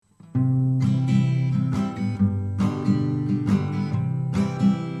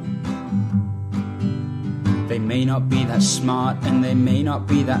may not be that smart and they may not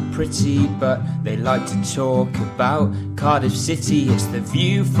be that pretty, but they like to talk about Cardiff City. It's the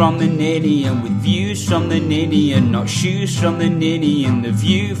view from the Ninian, with views from the Ninian, not shoes from the Ninian, the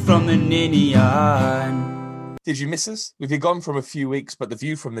view from the Ninian. Did you miss us? We've been gone from a few weeks, but the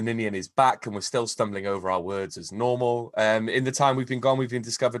view from the Ninian is back and we're still stumbling over our words as normal. In the time we've been gone, we've been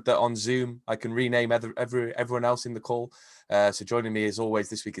discovered that on Zoom, I can rename everyone else in the call. So joining me as always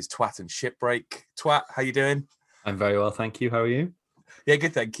this week is Twat and Shipbreak. Twat, how you doing? I'm very well, thank you. How are you? Yeah,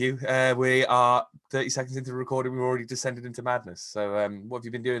 good, thank you. We are 30 seconds into the recording. We've already descended into madness. So what have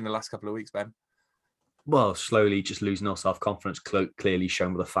you been doing the last couple of weeks, Ben? Well, slowly just losing all self-confidence, clearly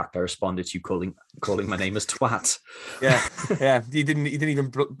shown by the fact I responded to you calling my name as Twat. Yeah. You didn't even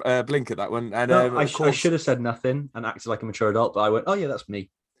blink at that one. And no, I should have said nothing and acted like a mature adult, but I went, oh yeah, that's me.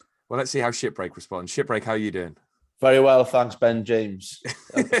 Well, let's see how Shipbreak responds. Shipbreak, how are you doing? Very well, thanks, Ben James.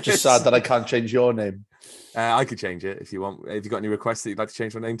 I'm just sad that I can't change your name. I could change it if you want. Have you got any requests that you'd like to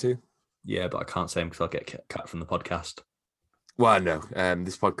change my name to? Yeah, but I can't say them because I'll get cut from the podcast. Well, no.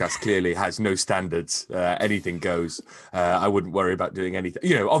 This podcast clearly has no standards. Anything goes. I wouldn't worry about doing anything.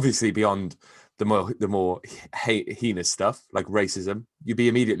 You know, obviously beyond the more heinous stuff like racism, you'd be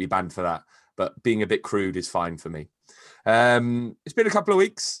immediately banned for that. But being a bit crude is fine for me. It's been a couple of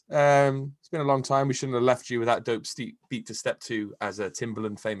weeks. It's been a long time. We shouldn't have left you with that dope steep beat to step two, as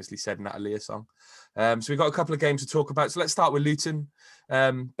Timbaland famously said in that Aaliyah song. So we've got a couple of games to talk about. So let's start with Luton.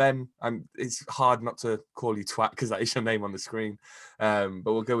 Ben, it's hard not to call you Twat because that is your name on the screen. But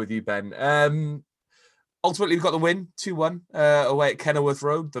we'll go with you, Ben. Ultimately, we've got the win, 2-1 away at Kenilworth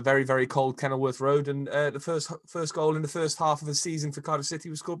Road, the very, very cold Kenilworth Road. And the first goal in the first half of the season for Cardiff City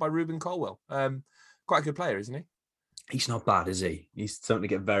was scored by Ruben Colwell. Quite a good player, isn't he? He's not bad, is he? He's something to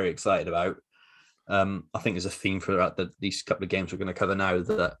get very excited about. I think there's a theme throughout these couple of games we're going to cover now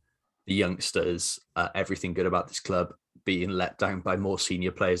that the youngsters, everything good about this club, being let down by more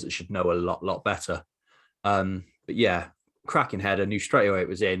senior players that should know a lot better. But yeah, cracking header, knew straight away it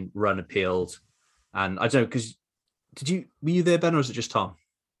was in, run appealed. And I don't know, because were you there, Ben, or was it just Tom?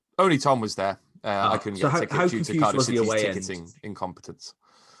 Only Tom was there. I couldn't get a ticket due to Cardiff City's ticketing incompetence.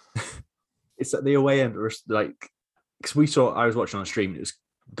 It's at the away end, like, because I was watching on stream, and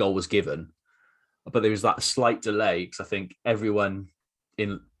goal was given, but there was that slight delay because I think everyone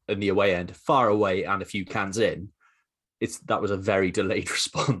in the away end, far away and a few cans in, that was a very delayed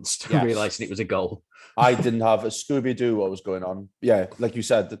response to realising it was a goal. I didn't have a Scooby-Doo what was going on. Yeah, like you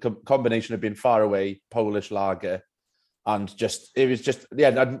said, the combination of being far away, Polish lager, and it was I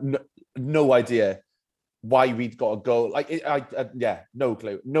had no idea why we'd got a goal. Like, no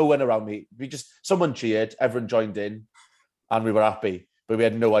clue. No one around me. Someone cheered, everyone joined in, and we were happy, but we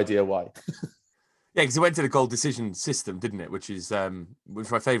had no idea why. Yeah, because it went to the goal decision system, didn't it? Which is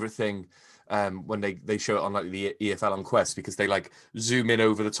my favourite thing when they show it on like the EFL on Quest, because they like zoom in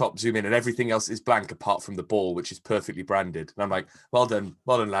over the top, zoom in, and everything else is blank apart from the ball, which is perfectly branded. And I'm like, well done,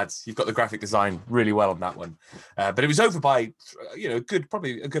 lads. You've got the graphic design really well on that one. But it was over by,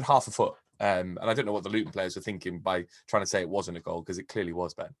 probably a good half a foot. And I don't know what the Luton players were thinking by trying to say it wasn't a goal, because it clearly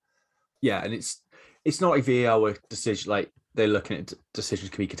was, Ben. Yeah, and it's not a VAR decision, like they're looking at decisions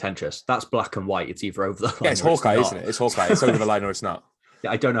can be contentious. That's black and white. It's either over the line. Yeah, it's Hawkeye, isn't it? It's Hawkeye. It's over the line or it's not.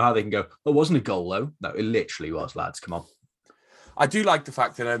 Yeah, I don't know how they can go, it wasn't a goal though. No, it literally was, lads. Come on. I do like the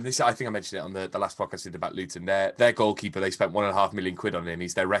fact that I think I mentioned it on the last podcast I did about Luton. Their goalkeeper, they spent £1.5 million on him.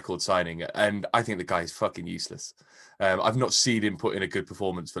 He's their record signing, and I think the guy is fucking useless. I've not seen him put in a good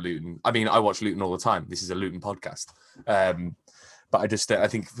performance for Luton. I mean, I watch Luton all the time. This is a Luton podcast. But I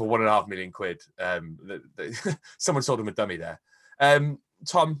think for £1.5 million, someone sold him a dummy there.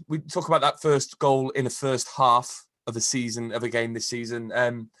 Tom, we talk about that first goal in the first half of a game this season.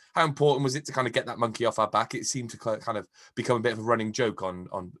 How important was it to kind of get that monkey off our back? It seemed to kind of become a bit of a running joke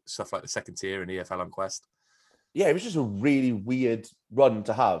on stuff like the second tier and EFL on Quest. Yeah, it was just a really weird run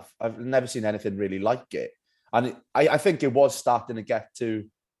to have. I've never seen anything really like it. And I think it was starting to get to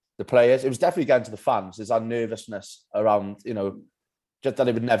the players. It was definitely getting to the fans. There's our nervousness around, just that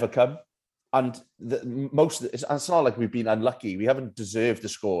it would never come. And it's not like we've been unlucky. We haven't deserved to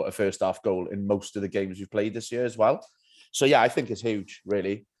score a first half goal in most of the games we've played this year as well. So yeah, I think it's huge,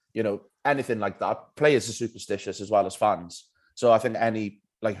 really. Anything like that. Players are superstitious as well as fans. So I think any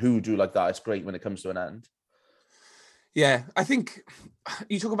hoodoo like that is great when it comes to an end. Yeah, I think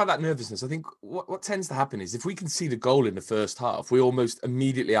you talk about that nervousness. I think what tends to happen is if we can see the goal in the first half, we almost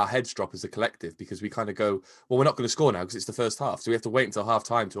immediately, our heads drop as a collective, because we kind of go, well, we're not going to score now because it's the first half. So we have to wait until half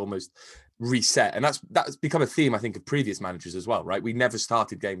time to almost reset. And that's become a theme, I think, of previous managers as well, right? We never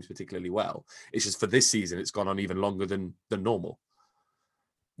started games particularly well. It's just for this season, it's gone on even longer than normal.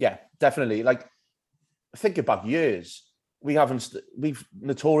 Yeah, definitely. Like, thinking back years, we've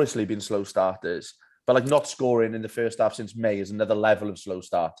notoriously been slow starters, but like not scoring in the first half since May is another level of slow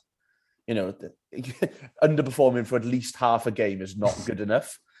start. You know, underperforming for at least half a game is not good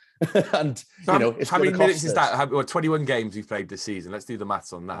enough. And So it's how many gonna minutes cost is us. that? 21 games we've played this season. Let's do the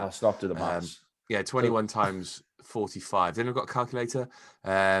maths on that. Let's not do the maths. Yeah, 21 times 45. Then we've got a calculator.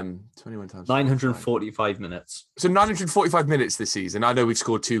 21 times 945 minutes. So 945 minutes this season. I know we've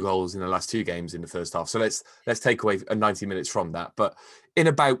scored 2 goals in the last 2 games in the first half. So let's take away 90 minutes from that. But in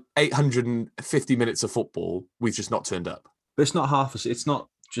about 850 minutes of football, we've just not turned up. But it's not half. It's not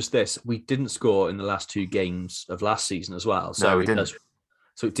just this. We didn't score in the last 2 games of last season as well. So No, we didn't.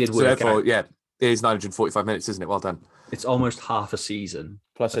 So it did So work therefore, out. yeah, it is 945 minutes, isn't it? Well done. It's almost half a season.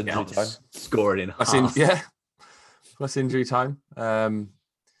 Plus injury time. Scoring in half. Plus injury time.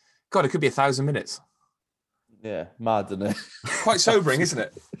 God, it could be 1,000 minutes. Yeah, mad, isn't it? Quite sobering, isn't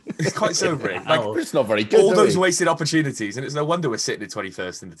it? It's quite sobering. Like It's not very good. all those is it? wasted opportunities, and it's no wonder we're sitting at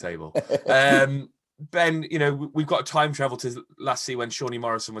 21st in the table. Ben, we've got to time travel to last season when Shawnee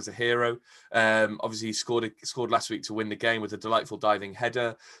Morrison was a hero. Obviously, he scored last week to win the game with a delightful diving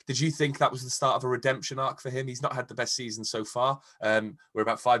header. Did you think that was the start of a redemption arc for him? He's not had the best season so far. We're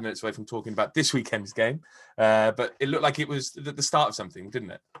about 5 minutes away from talking about this weekend's game, but it looked like it was the start of something, didn't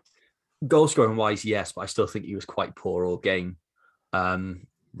it? Goal scoring wise, yes, but I still think he was quite poor all game.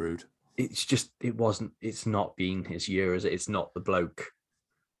 Rude. It's not been his year, is it? It's not the bloke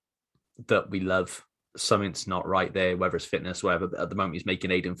that we love. Something's not right there, whether it's fitness, whatever. But at the moment, he's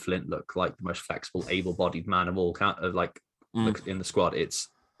making Aidan Flint look like the most flexible, able-bodied man of all in the squad. It's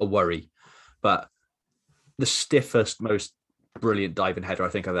a worry. But the stiffest, most brilliant diving header I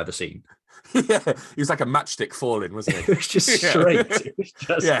think I've ever seen. Yeah, he was like a matchstick falling, wasn't It he? was just straight. It was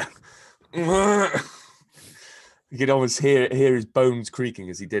just... Yeah. You could almost hear his bones creaking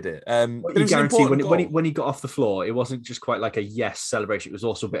as he did it. But it You was an guarantee important goal. when he got off the floor, it wasn't just quite like a yes celebration. It was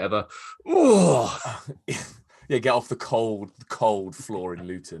also a bit of a oh. Yeah, get off the cold floor in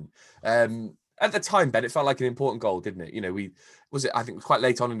Luton. At the time, Ben, it felt like an important goal, didn't it? I think it was quite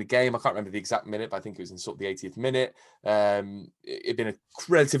late on in the game. I can't remember the exact minute, but I think it was in sort of the 80th minute. It'd been a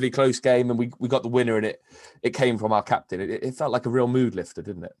relatively close game, and we got the winner, and it came from our captain. It felt like a real mood lifter,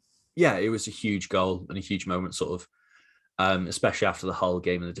 didn't it? Yeah, it was a huge goal and a huge moment, sort of, especially after the Hull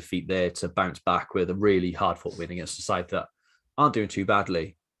game and the defeat there, to bounce back with a really hard-fought win against a side that aren't doing too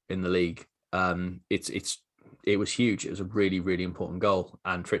badly in the league. It was huge. It was a really, really important goal,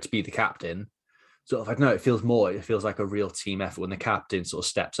 and for it to be the captain, sort of, I don't know, it feels like a real team effort when the captain sort of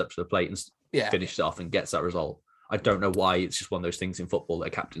steps up to the plate and finishes it off and gets that result. I don't know why. It's just one of those things in football that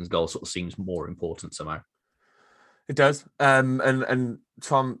a captain's goal sort of seems more important somehow. It does. And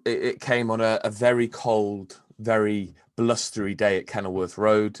Tom, it came on a very cold, very blustery day at Kenilworth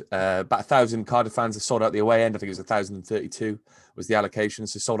Road. About 1,000 Cardiff fans have sold out the away end. I think it was 1,032 was the allocation,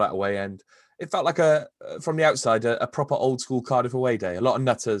 so sold out away end. It felt like from the outside, a proper old school Cardiff away day. A lot of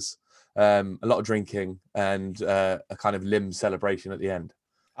nutters, a lot of drinking, and a kind of limb celebration at the end.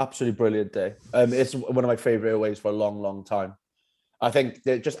 Absolutely brilliant day. It's one of my favourite aways for a long, long time. I think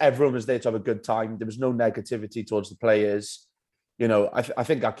that just everyone was there to have a good time. There was no negativity towards the players. I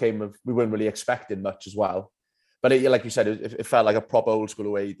think that we weren't really expecting much as well. But like you said, it felt like a proper old school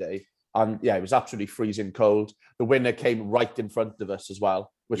away day. And yeah, it was absolutely freezing cold. The winner came right in front of us as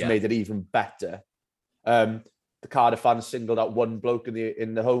well, which made it even better. The Cardiff fans singled out one bloke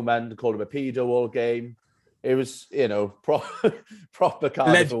in the home end and called him a pedo all game. It was, proper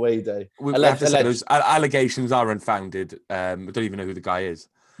Cardiff away day. We have to say those allegations are unfounded. I don't even know who the guy is.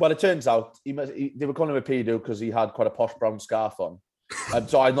 Well, it turns out they were calling him a pedo because he had quite a posh brown scarf on.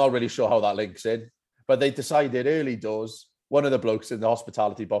 So I'm not really sure how that links in. But they decided early doors, one of the blokes in the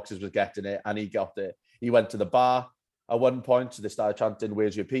hospitality boxes was getting it, and he got it. He went to the bar at one point, so they started chanting,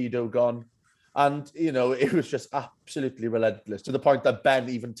 "Where's your pedo gone?" And, it was just absolutely relentless, to the point that Ben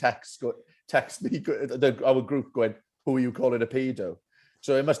even text me, our group, going, "Who are you calling a pedo?"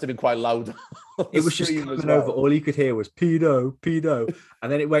 So it must have been quite loud. It was just coming over. All you could hear was pedo, pedo.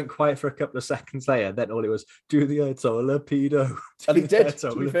 And then it went quiet for a couple of seconds later. Then all it was, do the Ayatollah, pedo. And he did,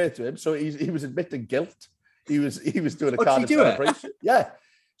 to be fair to him. So he was admitting guilt. He was doing a Cardiff celebration. Yeah.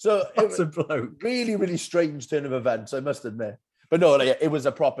 So that's a bloke. Really, really strange turn of events, I must admit. But no, it was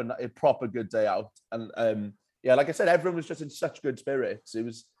a proper good day out. And like I said, everyone was just in such good spirits. It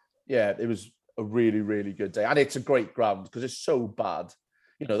was a really, really good day. And it's a great ground because it's so bad.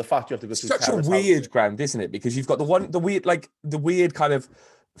 The fact you have to go through such a weird ground, isn't it? Because you've got the weird kind of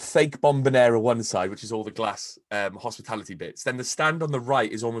fake bombonera one side, which is all the glass hospitality bits. Then the stand on the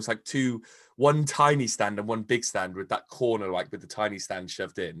right is almost like one tiny stand and one big stand with that corner, like with the tiny stand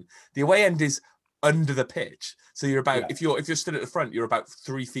shoved in. The away end is under the pitch. So you're about if you're stood at the front, you're about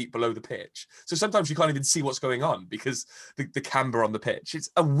 3 feet below the pitch. So sometimes you can't even see what's going on because the camber on the pitch. It's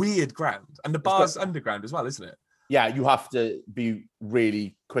a weird ground, and the bar's underground as well, isn't it? Yeah, you have to be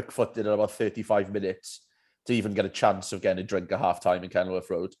really quick-footed at about 35 minutes to even get a chance of getting a drink at half-time in Kenilworth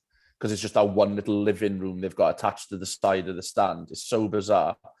Road, because it's just that one little living room they've got attached to the side of the stand. It's so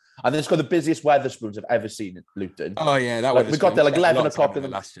bizarre. And then it's got the busiest Wetherspoons I've ever seen in Luton. Oh, yeah. That we got there like 11 o'clock in the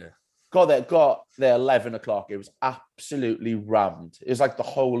last year. Got there 11 o'clock. It was absolutely rammed. It was like the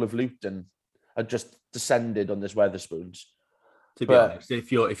whole of Luton had just descended on this Wetherspoons. To be honest,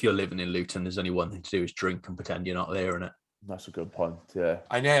 if you're living in Luton, there's only one thing to do is drink and pretend you're not there, innit? That's a good point, yeah.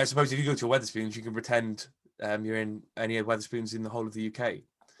 I know. I suppose if you go to a Wetherspoons, you can pretend you're in any Wetherspoons in the whole of the UK.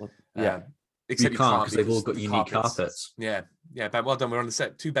 Yeah. Except you can't, because they've all got unique carpets. Yeah, Ben, well done. We're on the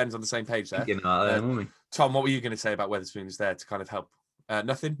set. 2 Bens on the same page there. Tom, what were you going to say about Wetherspoons there to kind of help?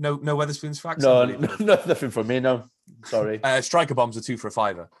 Nothing? No Wetherspoons facts? No, nothing from me, no. Sorry. Striker bombs are 2 for a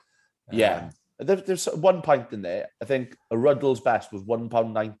 £5. Yeah. There's 1 pint in there. I think a Ruddle's best was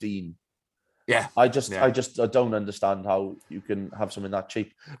 £1.19. Yeah. I don't understand how you can have something that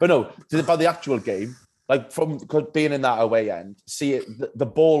cheap. But no, about the actual game, like from being in that away end, see it, the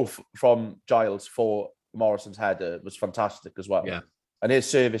ball from Giles for Morrison's header was fantastic as well. Yeah. And his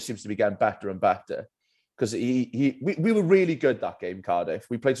service seems to be getting better and better, because we were really good that game, Cardiff.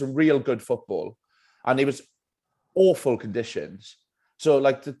 We played some real good football, and it was awful conditions. So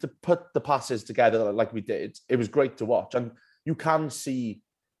like to put the passes together like we did, it was great to watch. And you can see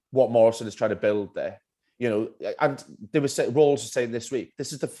what Morrison is trying to build there, you know. And Rawls was saying this week,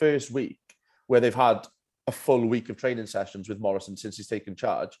 this is the first week where they've had a full week of training sessions with Morrison since he's taken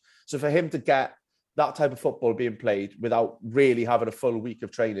charge. So for him to get that type of football being played without really having a full week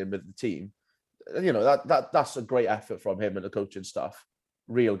of training with the team, you know, that's a great effort from him and the coaching staff.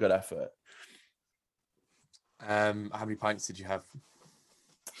 Real good effort. How many pints did you have?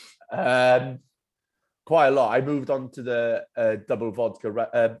 Quite a lot. I moved on to the double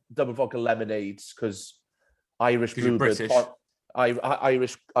vodka lemonades because Irish Bluebird.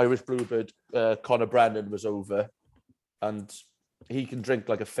 Irish Bluebird. Conor Brennan was over, and he can drink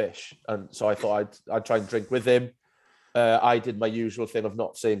like a fish, and so I thought I'd try and drink with him. I did my usual thing of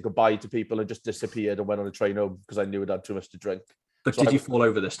not saying goodbye to people and just disappeared and went on a train home because I knew I'd had too much to drink. But so did you fall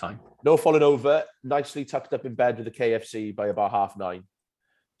over this time? No falling over. Nicely tucked up in bed with the KFC by about 9:30.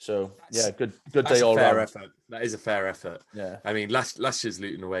 So yeah, good day all round. Effort. That is a fair effort. Yeah. I mean, last year's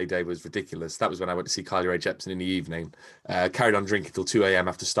Luton away day was ridiculous. That was when I went to see Kylie Rae Jepsen in the evening. Carried on drinking till 2 a.m.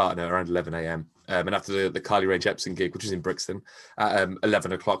 after starting at around 11 a.m. And after the Kylie Rae Jepsen gig, which was in Brixton, at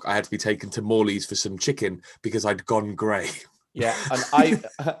 11 o'clock, I had to be taken to Morley's for some chicken because I'd gone grey. Yeah,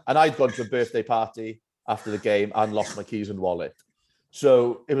 and I'd gone to a birthday party after the game and lost my keys and wallet.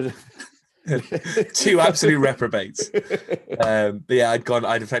 So it was 2 absolute reprobates. But yeah,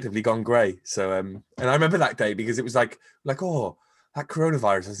 I'd effectively gone grey. So and I remember that day because it was like, oh, that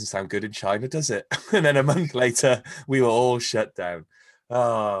coronavirus doesn't sound good in China, does it? And then a month later, we were all shut down.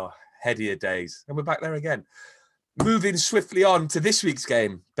 Oh, headier days. And we're back there again. Moving swiftly on to this week's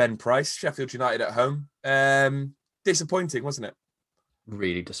game, Ben Price, Sheffield United at home. Disappointing, wasn't it?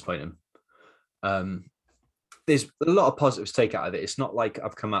 Really disappointing. There's a lot of positives to take out of it. It's not like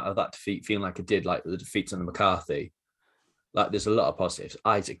I've come out of that defeat feeling like I did like the defeats under McCarthy. Like there's a lot of positives.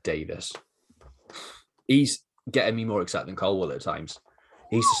 Isaac Davis, he's getting me more excited than Colwell at times.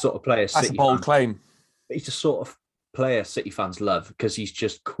 He's the sort of player. That's a bold claim. He's the sort of player City fans love because he's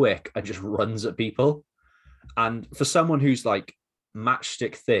just quick and just runs at people. And for someone who's like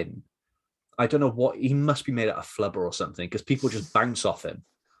matchstick thin, I don't know what he must be made out of flubber or something because people just bounce off him.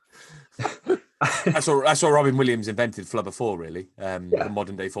 That's what Robin Williams invented flubber for, really. The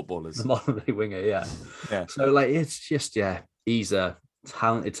modern day footballers, the modern day winger, yeah. So like, it's just he's a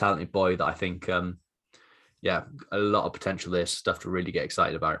talented boy that I think, a lot of potential. There's stuff to really get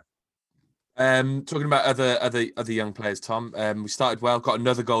excited about. Talking about other young players, Tom. We started well, got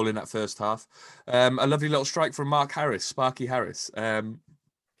another goal in that first half. A lovely little strike from Mark Harris, Sparky Harris.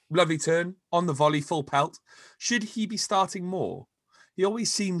 Lovely turn on the volley, full pelt. Should he be starting more? He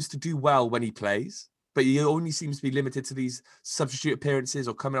always seems to do well when he plays, but he only seems to be limited to these substitute appearances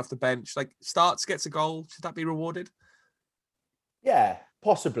or coming off the bench. Like starts, gets a goal. Should that be rewarded? Yeah,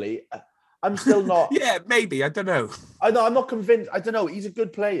 possibly. I'm still not. Yeah, maybe. I don't know. I'm not convinced. I don't know. He's a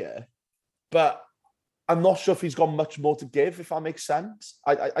good player, but I'm not sure if he's got much more to give, if that makes sense.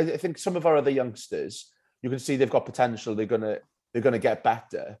 I think some of our other youngsters, you can see they've got potential. They're gonna get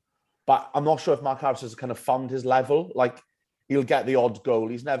better, but I'm not sure if Mark Harris has kind of found his level. Like, he'll get the odd goal.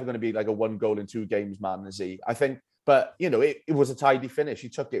 He's never going to be like a 1 goal in 2 games man, is he? I think, but you know, it was a tidy finish. He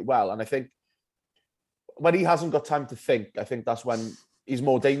took it well, and I think when he hasn't got time to think, I think that's when he's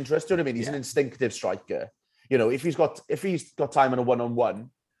more dangerous. Do you know what I mean? He's an Yeah. instinctive striker. You know, if he's got time in a one-on-one,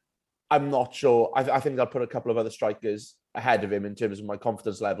 I'm not sure. I think I'll put a couple of other strikers ahead of him in terms of my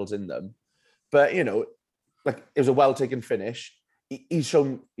confidence levels in them. But you know, like it was a well-taken finish. He's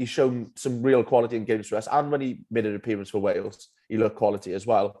shown some real quality in games for us, and when he made an appearance for Wales, he looked quality as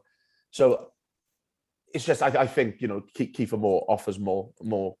well. So it's just I think you know Kiefer Moore offers more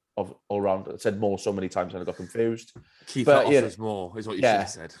of all round. I said more so many times and I got confused. Kiefer offers more is what you should have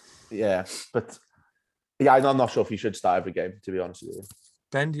said. Yeah, but yeah, I'm not sure if he should start every game. To be honest with you,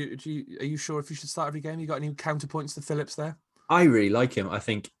 Ben, are you sure if you should start every game? You got any counterpoints to Phillips there? I really like him. I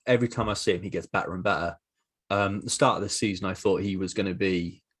think every time I see him, he gets better and better. The start of the season, I thought he was going to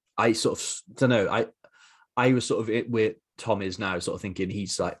be. I sort of don't know. I was sort of where Tom is now, sort of thinking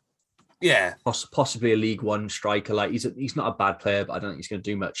he's like, yeah, possibly a League One striker. Like he's not a bad player, but I don't think he's going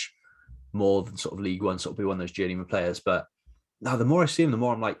to do much more than sort of League One. Sort of be one of those journeyman players. But now the more I see him, the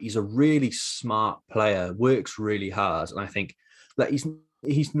more I'm like, he's a really smart player, works really hard, and I think that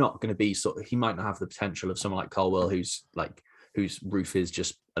he's not going to be he might not have the potential of someone like Colwell, whose roof is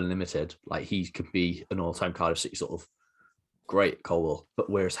just unlimited. Like he could be an all-time Cardiff City sort of great Colwell, but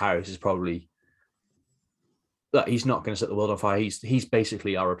whereas Harris is probably that he's not going to set the world on fire. He's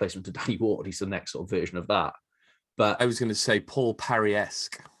basically our replacement to Danny Ward. He's the next sort of version of that. But I was going to say Paul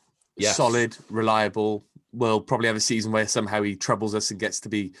Parry-esque, yes. Solid, reliable. Will probably have a season where somehow he troubles us and gets to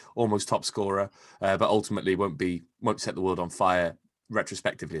be almost top scorer, but ultimately won't set the world on fire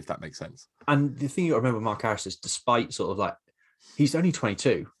retrospectively, if that makes sense. And the thing you got to remember, Mark Harris, is despite sort of like he's only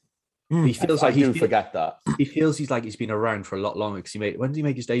 22. He feels like forget that. He feels he's been around for a lot longer because when did he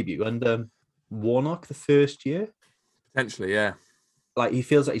make his debut? And Warnock the first year? Potentially, yeah. Like he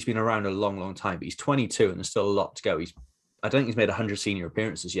feels like he's been around a long, long time, but he's 22 and there's still a lot to go. I don't think he's made 100 senior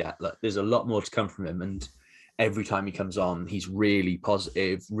appearances yet. Like, there's a lot more to come from him, and every time he comes on, he's really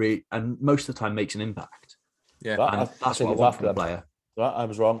positive, and most of the time makes an impact. Yeah, that's what I want from a player. Right, I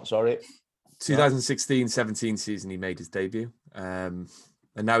was wrong. Sorry. 2016-17 season, he made his debut, and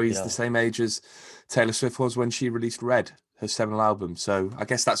now he's the same age as Taylor Swift was when she released Red, her seminal album. So I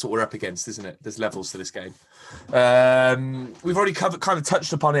guess that's what we're up against, isn't it? There's levels to this game. We've already kind of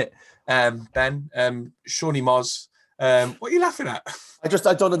touched upon it, Ben. Shawnee Moz. What are you laughing at? I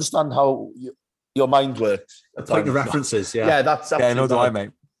don't understand how your mind works. Like the references, yeah, that's nor do I,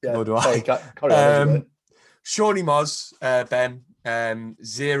 mate. Yeah. Nor do I. Carry on, Shawnee Moz, Ben,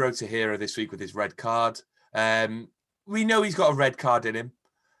 0 to hero this week with his red card. We know he's got a red card in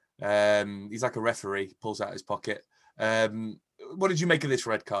him. He's like a referee, pulls out his pocket. What did you make of this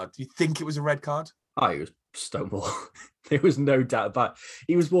red card? Do you think it was a red card? It was Stonewall. There was no doubt about it.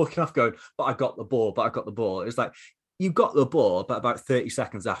 He was walking off going, but I got the ball. It was like, you got the ball, but about 30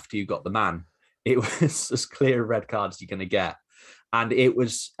 seconds after you got the man. It was as clear a red card as you're going to get. And it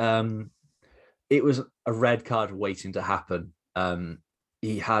was a red card waiting to happen.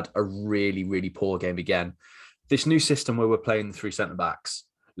 He had a really, really poor game again. This new system where we're playing the three centre-backs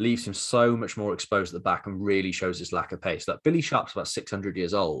leaves him so much more exposed at the back and really shows his lack of pace. Like Billy Sharp's about 600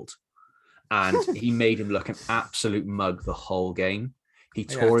 years old, and he made him look an absolute mug the whole game. He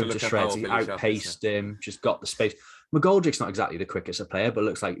tore him to shreds. He outpaced him, just got the space. McGoldrick's not exactly the quickest of player, but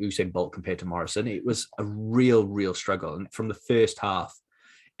looks like Usain Bolt compared to Morrison. It was a real, real struggle. And from the first half,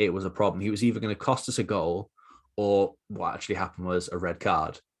 it was a problem. He was either going to cost us a goal, or what actually happened was a red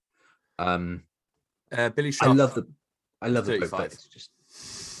card. Billy Sharp. I love the bloke, but just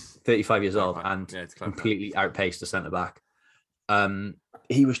 35 years old and completely outpaced the centre back.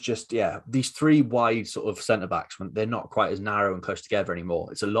 He was just, these three wide sort of centre backs, when they're not quite as narrow and close together anymore.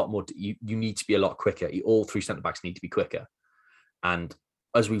 It's a lot more, you need to be a lot quicker. All three centre backs need to be quicker. And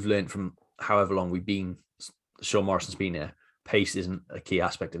as we've learned from however long Sean Morrison's been here, pace isn't a key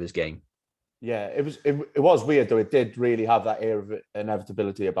aspect of his game. Yeah, it was weird though. It did really have that air of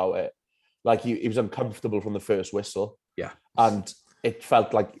inevitability about it. Like he was uncomfortable from the first whistle. Yeah. And it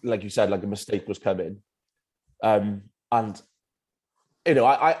felt like you said, like a mistake was coming. And you know,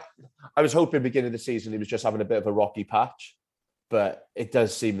 I was hoping beginning of the season he was just having a bit of a rocky patch, but it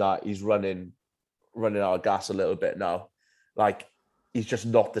does seem that he's running out of gas a little bit now. Like he's just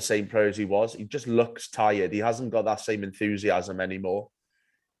not the same player as he was. He just looks tired. He hasn't got that same enthusiasm anymore.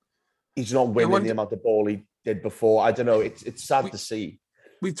 He's not winning the amount of ball he did before. I don't know. It's sad to see.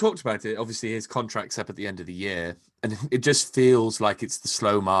 We've talked about it. Obviously, his contract's up at the end of the year. And it just feels like it's the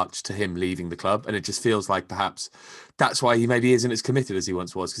slow march to him leaving the club. And it just feels like perhaps that's why he maybe isn't as committed as he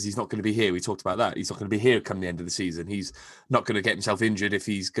once was, because he's not going to be here. We talked about that. He's not going to be here come the end of the season. He's not going to get himself injured if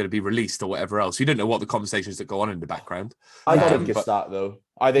he's going to be released or whatever else. You don't know what the conversations that go on in the background. I think it's that, though.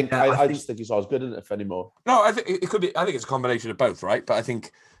 I just think he's not as good enough anymore. No, I think it could be. I think it's a combination of both, right? But I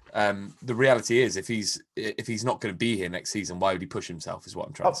think the reality is, if he's not going to be here next season, why would he push himself? Is what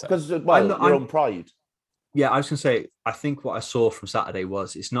I'm trying to say. Because your own pride. Yeah, I was going to say, I think what I saw from Saturday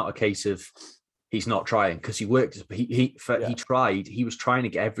was it's not a case of he's not trying, because he worked. He tried. He was trying to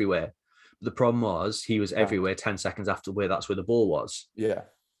get everywhere. But the problem was he was everywhere 10 seconds after that's where the ball was. Yeah.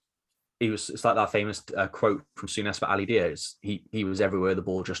 It's like that famous quote from Souness for Ali Diaz. He was everywhere the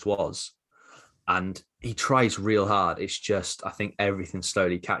ball just was. And he tries real hard. It's just, I think everything's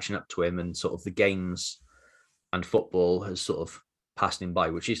slowly catching up to him, and sort of the games and football has sort of passed him by,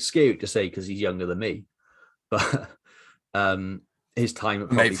 which is scary to say because he's younger than me. But his time at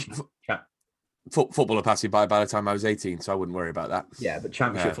probably football will pass you by the time I was 18, so I wouldn't worry about that. Yeah, but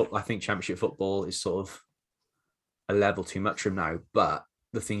I think championship football is sort of a level too much for him now. But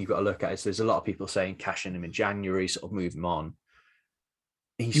the thing you've got to look at is there's a lot of people saying cash in him in January, sort of move him on.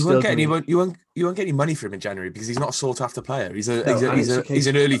 You won't get any money for him in January because he's not a sought after player. He's an early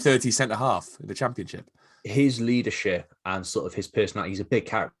 30s centre half in the Championship. His leadership and sort of his personality, he's a big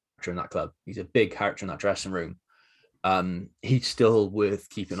character in that club. He's a big character in that dressing room. He's still worth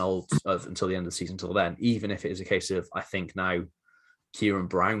keeping hold of until the end of the season. Until then, even if it is a case of, I think now Kieran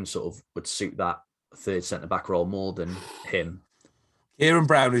Brown sort of would suit that third centre back role more than him. Kieran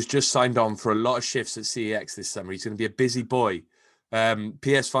Brown has just signed on for a lot of shifts at CEX this summer. He's going to be a busy boy.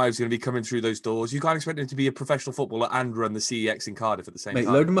 PS5 is going to be coming through those doors. You can't expect him to be a professional footballer and run the CEX in Cardiff at the same time.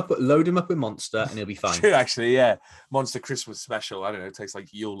 Load him up with Monster and he'll be fine. True, actually, yeah. Monster Christmas special. I don't know, it tastes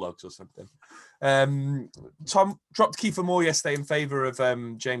like Yule logs or something. Tom dropped Kiefer Moore yesterday in favour of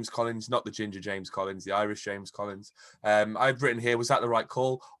James Collins, not the ginger James Collins, the Irish James Collins. I've written here, was that the right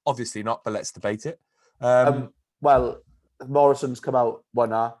call? Obviously not, but let's debate it. Well, Morrison's come out,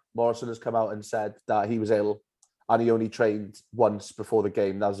 Morrison has come out and said that he was ill and he only trained once before the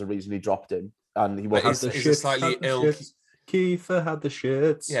game. That was the reason he dropped him. And he was slightly ill. Kiefer had the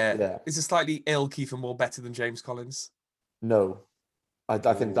shirts. Yeah. Is a slightly ill Kiefer Moore better than James Collins? No. I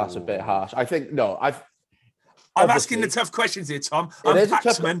think that's a bit harsh. I'm asking the tough questions here, Tom. I'm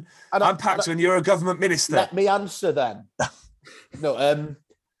Paxman. You're a government minister. Let me answer then. No,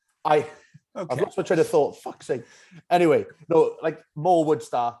 I've lost my train of thought. Fuck's sake. Anyway, no, like Moore would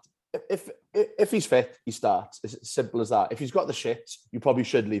start. If he's fit, he starts. It's as simple as that. If he's got the shit, you probably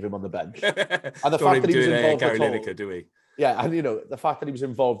should leave him on the bench. And the fact that he was involved at all, do we? Yeah, and the fact that he was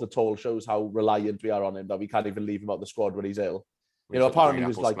involved at all shows how reliant we are on him, that we can't even leave him out the squad when he's ill. Apparently he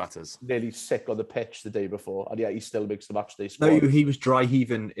was like nearly sick on the pitch the day before, and yet he still makes the matchday squad. No, he was dry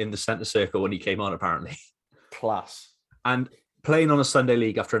heaving in the centre circle when he came on, apparently. Class. And playing on a Sunday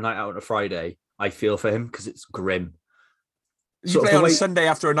league after a night out on a Friday, I feel for him because it's grim. You play on a Sunday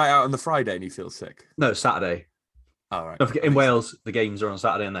after a night out on the Friday and you feel sick? No, Saturday. All right. Don't forget, in Wales, the games are on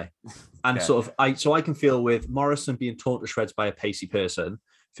Saturday, aren't they? And I can feel with Morrison being torn to shreds by a pacey person,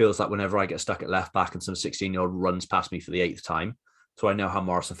 feels like whenever I get stuck at left back and some 16-year-old runs past me for the 8th time. So I know how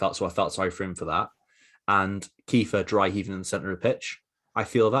Morrison felt, so I felt sorry for him for that. And Kiefer dry heaving in the centre of the pitch. I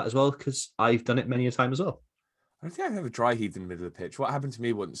feel that as well because I've done it many a time as well. I don't think I've ever dry heaved in the middle of the pitch. What happened to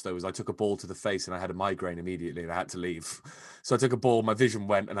me once, though, was I took a ball to the face and I had a migraine immediately and I had to leave. So I took a ball, my vision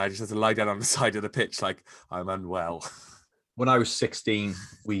went, and I just had to lie down on the side of the pitch like I'm unwell. When I was 16,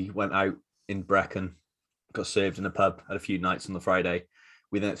 we went out in Brecon, got served in a pub, had a few nights on the Friday.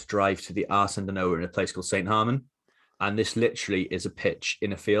 We then had to drive to the Arsene Denoa in a place called St. Harmon. And this literally is a pitch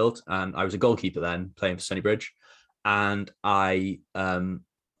in a field. And I was a goalkeeper then, playing for Sunnybridge. And I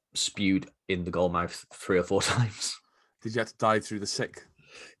spewed in the goal mouth 3 or 4 times. Did you have to dive through the sick?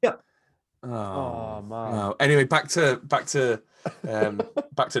 Yeah. Oh man. Oh. Anyway, back to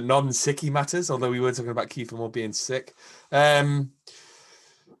non-sicky matters. Although we were talking about Kiefer Moore being sick. I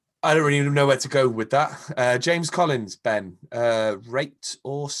don't really know where to go with that. James Collins, Ben, rate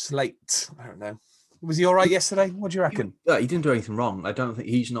or slate? I don't know. Was he all right yesterday? What do you reckon? He didn't do anything wrong. I don't think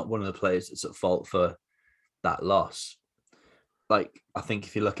he's not one of the players that's at fault for that loss. Like, I think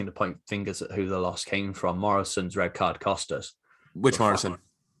if you're looking to point fingers at who the loss came from, Morrison's red card cost us. Which Morrison?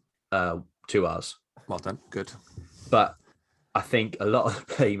 2 hours. Well done. Good. But I think a lot of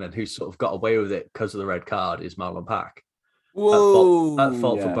the playmen who sort of got away with it because of the red card is Marlon Pack. Whoa. At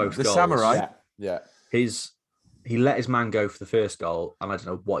fault for both the goals. Samurai. Yeah. He let his man go for the first goal, and I don't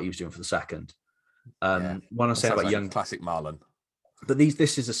know what he was doing for the second. When I say about young classic Marlon. But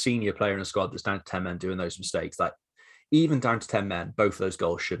this is a senior player in a squad that's down to 10 men doing those mistakes. Like, even down to 10 men, both of those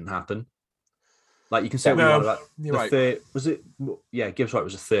goals shouldn't happen. Like you can say, No, about you're the right. third. Was it? Yeah, Gibbs White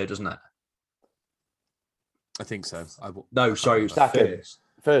was a third, wasn't it? I think so. No, sorry, it was the Second. first.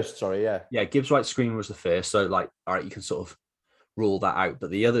 First, sorry, yeah. Yeah, Gibbs White's screen was the first. So, like, all right, you can sort of rule that out. But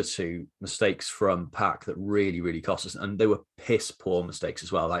the other two mistakes from Pack that really, really cost us, and they were piss poor mistakes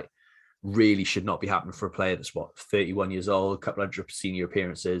as well. Like, really should not be happening for a player that's 31 years old, a couple hundred senior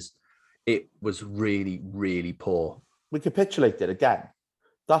appearances. It was really, really poor. We capitulated again.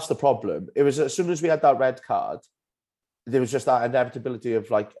 That's the problem. It was as soon as we had that red card, there was just that inevitability of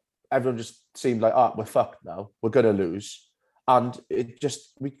like everyone just seemed like, we're fucked now. We're gonna lose. And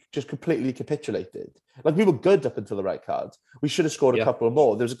we just completely capitulated. Like we were good up until the red card. We should have scored a couple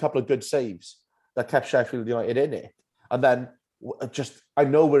more. There was a couple of good saves that kept Sheffield United in it. And then I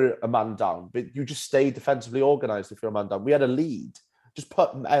know we're a man down, but you just stay defensively organised if you're a man down. We had a lead. Just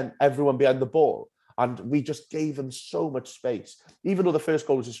put everyone behind the ball. And we just gave them so much space. Even though the first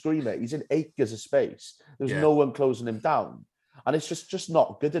goal was a screamer, he's in acres of space. There's no one closing him down. And it's just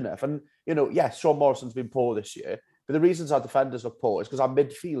not good enough. And, yes, Sean Morrison's been poor this year. But the reasons our defenders look poor is because our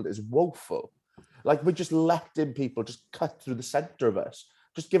midfield is woeful. Like, we're just letting people just cut through the centre of us,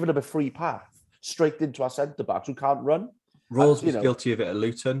 just giving them a free path straight into our centre-backs who can't run. Rawls was guilty of it at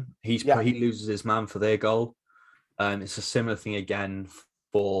Luton. He loses his man for their goal. It's a similar thing again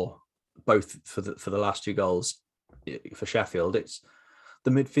for both for the last two goals for Sheffield. It's the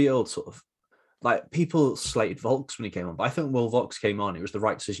midfield sort of like people slated Volks when he came on, but I think when Volks came on, it was the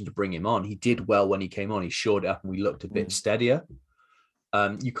right decision to bring him on. He did well when he came on. He shored it up and we looked a bit steadier.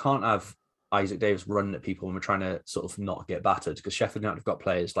 You can't have Isaac Davis running at people when we're trying to sort of not get battered because Sheffield United have got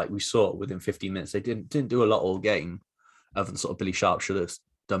players like we saw within 15 minutes. They didn't do a lot all game, other than sort of Billy Sharp should have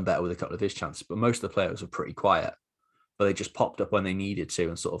done better with a couple of his chances, but most of the players were pretty quiet. But they just popped up when they needed to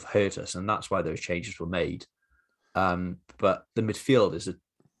and sort of hurt us. And that's why those changes were made. But the midfield is a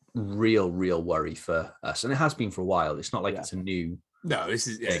real worry for us. And it has been for a while. It's not like it's a new... No, this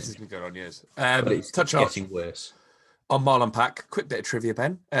has been going on years. But it's getting worse. On Marlon Pack, quick bit of trivia,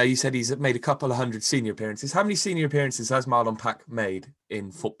 Ben. You said he's made a couple of hundred senior appearances. How many senior appearances has Marlon Pack made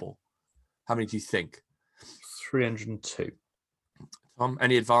in football? How many do you think? 302. Tom,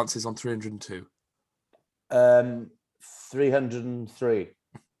 any advances on 302? 303.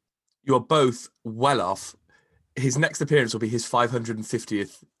 You're both well off. His next appearance will be his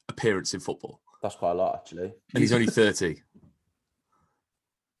 550th appearance in football. That's quite a lot, actually. And he's only 30.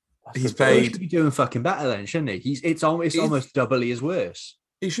 He should be doing fucking better then, shouldn't he? It's almost doubly as worse.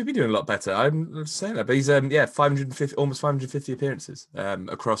 He should be doing a lot better. I'm saying that, but he's 550, almost 550 appearances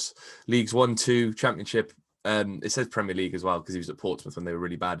across leagues 1, 2, Championship. It says Premier League as well because he was at Portsmouth when they were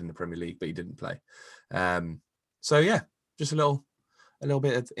really bad in the Premier League, but he didn't play. So yeah, just a little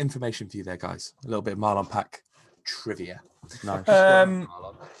bit of information for you there, guys. A little bit of Marlon Pack trivia. Nice.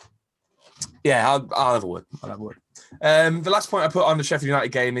 Yeah, I'll have a word. The last point I put on the Sheffield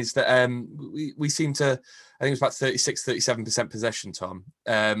United game is that we seem to, I think it was about 36, 37% possession, Tom.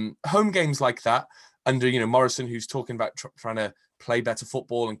 Home games like that, under Morrison, who's talking about trying to play better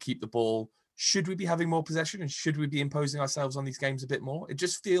football and keep the ball, should we be having more possession and should we be imposing ourselves on these games a bit more? It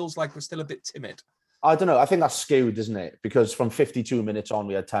just feels like we're still a bit timid. I don't know. I think that's skewed, isn't it? Because from 52 minutes on,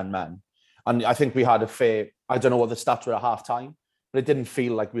 we had 10 men. And I think we had I don't know what the stats were at half time, but it didn't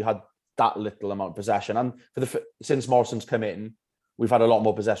feel like we had that little amount of possession. And since Morrison's come in, we've had a lot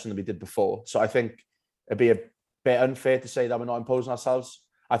more possession than we did before. So I think it'd be a bit unfair to say that we're not imposing ourselves.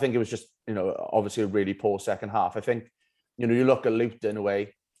 I think it was just, obviously a really poor second half. I think, you look at Luton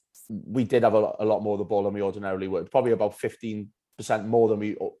away, we did have a lot more of the ball than we ordinarily would, probably about 15% more than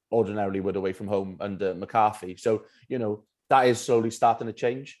we ordinarily would away from home under McCarthy. So, that is slowly starting to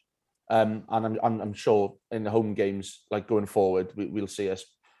change. And I'm sure in the home games, like going forward, we'll see us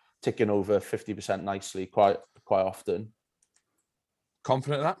ticking over 50% nicely quite often.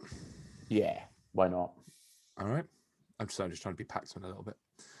 Confident of that? Yeah, why not? All right. I'm just trying to be Paxman a little bit,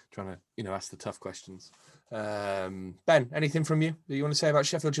 trying to ask the tough questions. Ben, anything from you that you want to say about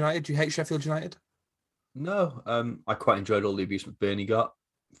Sheffield United? Do you hate Sheffield United? No, I quite enjoyed all the abuse McBurney got.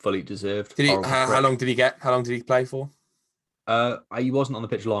 Fully deserved. Did he? How long did he get? How long did he play for? He wasn't on the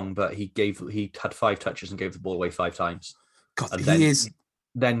pitch long, but he had 5 touches and gave the ball away 5 times. God, and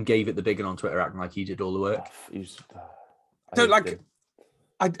then gave it the big one on Twitter, acting like he did all the work.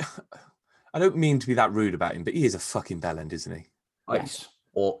 I don't mean to be that rude about him, but he is a fucking bellend, isn't he? Yes.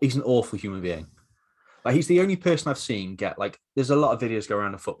 Or he's an awful human being. Like he's the only person I've seen get like. There's a lot of videos go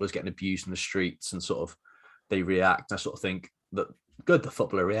around of footballers getting abused in the streets and sort of they react. And I sort of think that good the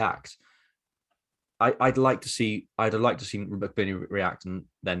footballer react. I'd like to see McBurney react and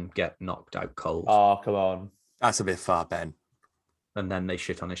then get knocked out cold. Oh, come on. That's a bit far, Ben. And then they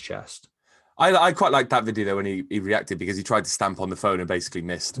shit on his chest. I quite liked that video though when he reacted because he tried to stamp on the phone and basically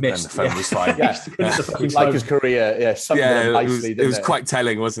missed and the phone was fine. Like his career, summed it up nicely, it was quite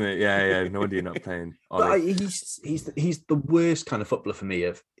telling, wasn't it? Yeah. No wonder you're not playing. But he's the worst kind of footballer for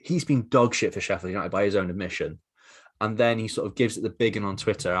me. He's been dog shit for Sheffield United by his own admission, and then he sort of gives it the big one on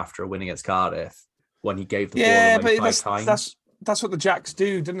Twitter after a win against Cardiff when he gave the ball away 5 times. That's what the Jacks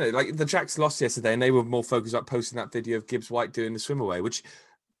do, didn't it? Like the Jacks lost yesterday, and they were more focused on posting that video of Gibbs White doing the swim away, which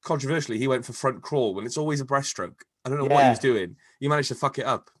controversially he went for front crawl when it's always a breaststroke. I don't know what he was doing. He managed to fuck it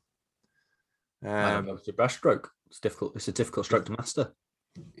up. It's a breaststroke. It's difficult. It's a difficult stroke to master.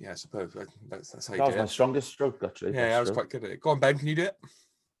 Yeah, I suppose that's how you that do was my strongest stroke, actually. Yeah, I was quite good at it. Go on, Ben. Can you do it?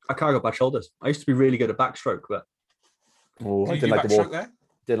 I can't go back shoulders. I used to be really good at backstroke, but I didn't like the water. There?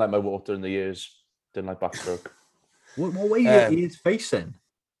 Didn't like my water in the ears. Didn't like backstroke. What way are your ears facing?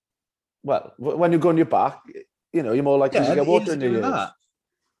 Well, when you go on your back, you're more likely to get water in your ears. That.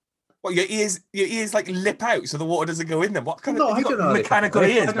 Well, your ears like lip out so the water doesn't go in them. What kind of mechanical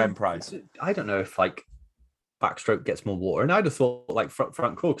ears, Ben Price? I don't know if like backstroke gets more water, and I'd have thought like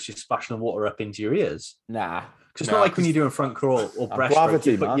front crawl because you're splashing the water up into your ears. Nah, because it's not like when you're doing front crawl or breaststroke.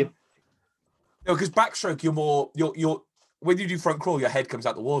 Gravity, man. No, because backstroke, you're when you do front crawl, your head comes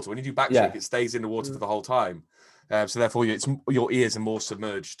out the water. When you do backstroke, it stays in the water for the whole time. So therefore, your ears are more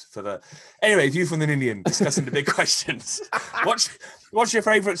submerged for the. Anyway, View from the Ninian discussing the big questions. What's your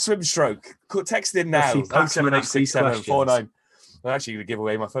favourite swim stroke? Text in now. 0786749. I'm actually going to give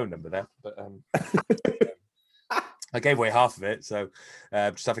away my phone number there, but I gave away half of it. So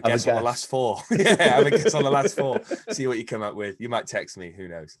just have a guess on the last 4. Have a guess on the last 4. See what you come up with. You might text me. Who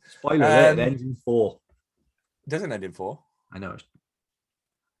knows? Spoiler alert, it ends in 4. It doesn't end in 4. I know.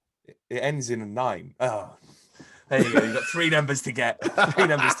 It ends in 9. Oh. There you go. You've got 3 numbers to get. 3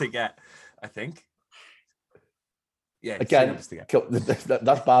 numbers to get, I think. Yeah, again, that's bad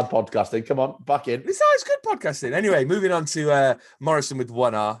podcasting. Come on, back in. It's good podcasting. Anyway, moving on to Morrison with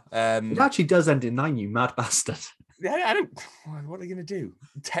 1R. It actually does end in 9, you mad bastard. Yeah, I don't. What are you going to do?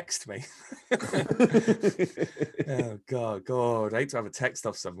 Text me. Oh, God. I hate to have a text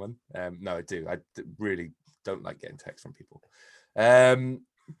off someone. No, I do. I really don't like getting texts from people.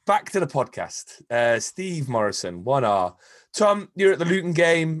 Back to the podcast. Steve Morrison, 1R. Tom, you're at the Luton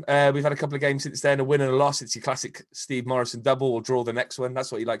game. We've had a couple of games since then, a win and a loss. It's your classic Steve Morrison double. We'll draw the next one.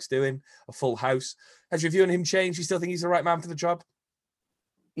 That's what he likes doing, a full house. Has your view on him changed? You still think he's the right man for the job?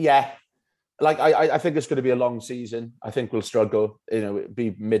 Yeah. I think it's going to be a long season. I think we'll struggle,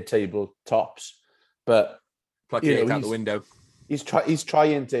 be mid-table tops. But, pluck it out the window. He's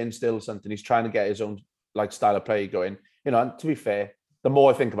trying to instill something. He's trying to get his own style of play going. And to be fair, the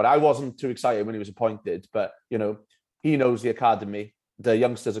more I think about it, I wasn't too excited when he was appointed, but, he knows the academy. The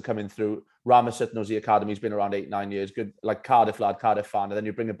youngsters are coming through. Ramosset knows the academy. He's been around 8-9 years. Good, like Cardiff lad, Cardiff fan. And then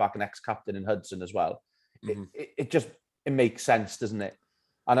you bring back an ex-captain in Hudson as well. Mm-hmm. It makes sense, doesn't it?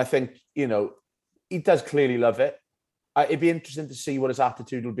 And I think, he does clearly love it. It'd be interesting to see what his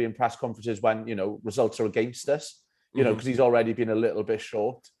attitude will be in press conferences when, results are against us, because he's already been a little bit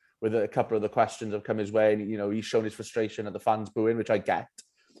short with a couple of the questions have come his way. And, he's shown his frustration at the fans booing, which I get.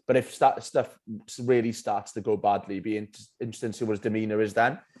 But if stuff really starts to go badly, it'd be interesting to see what his demeanour is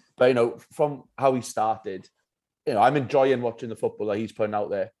then. But, from how he started, I'm enjoying watching the football that he's putting out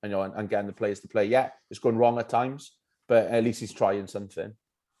there, and getting the players to play. Yeah, it's going wrong at times, but at least he's trying something.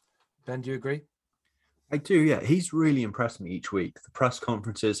 Ben, do you agree? I do, yeah. He's really impressed me each week. The press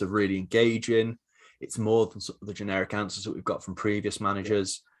conferences are really engaging. It's more than sort of the generic answers that we've got from previous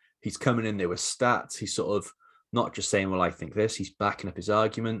managers. He's coming in there with stats. He's sort of not just saying, well, I think this. He's backing up his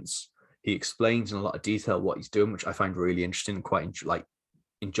arguments. He explains in a lot of detail what he's doing, which I find really interesting and quite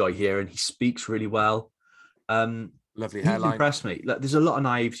enjoy hearing. He speaks really well. Lovely hairline. He's impressed me. There's a lot of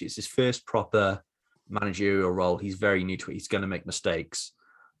naivety. It's his first proper managerial role. He's very new to it. He's going to make mistakes.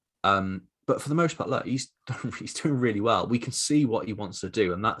 But for the most part, he's doing really well. We can see what he wants to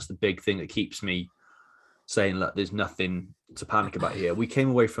do. And that's the big thing that keeps me saying, look, there's nothing to panic about here. We came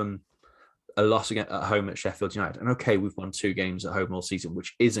away from a loss at home at Sheffield United. And okay, we've won 2 games at home all season,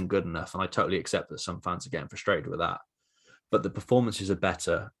 which isn't good enough. And I totally accept that some fans are getting frustrated with that. But the performances are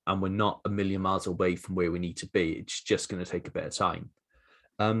better and we're not a million miles away from where we need to be. It's just going to take a bit of time.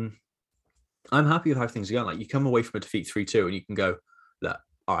 I'm happy with how things are going. You come away from a defeat 3-2 and you can go, look,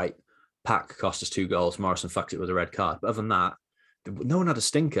 all right, Pack cost us 2 goals. Morrison fucked it with a red card. But other than that, no one had a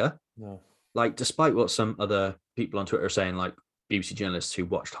stinker. No. Despite what some other people on Twitter are saying, like BBC journalists who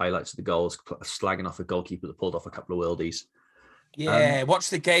watched highlights of the goals, slagging off a goalkeeper that pulled off a couple of worldies. Yeah, watch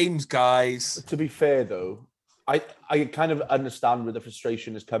the games, guys. To be fair, though, I kind of understand where the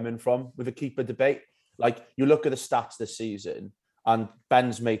frustration is coming from with the keeper debate. Like, you look at the stats this season, and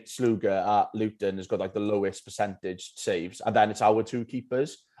Ben's mate Sluga at Luton has got like the lowest percentage saves, and then it's our two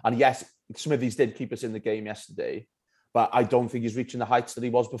keepers. And yes, Smithies did keep us in the game yesterday, but I don't think he's reaching the heights that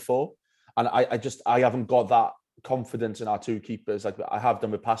he was before. And I haven't got that confidence in our two keepers like I have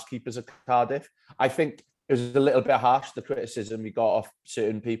done with past keepers at Cardiff. I think it was a little bit harsh, the criticism we got off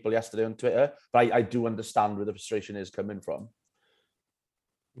certain people yesterday on Twitter, but I do understand where the frustration is coming from.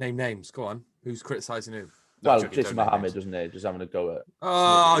 Name names. Go on. Who's criticising who? Well, Jason Mohammed, wasn't it? Just having a go at.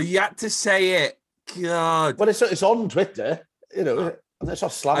 Oh, you had to say it. God. But it's on Twitter. You know, it's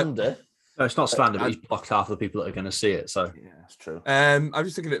not slander. No, it's not slander, but he's blocked half the people that are going to see it. So yeah, that's true. I'm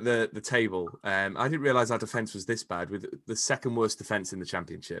just looking at the table. I didn't realise our defence was this bad. With the second worst defence in the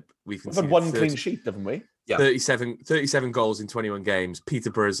Championship, we've had one clean sheet, haven't we? Yeah, 37 goals in 21 games.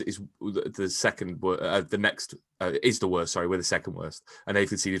 Peterborough's is the second. The next is the worst. Sorry, we're the second worst, and they've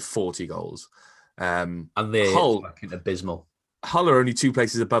conceded 40 goals. And they're fucking abysmal. Hull are only 2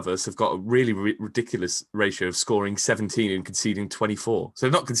 places above us, have got a really ridiculous ratio of scoring 17 and conceding 24. So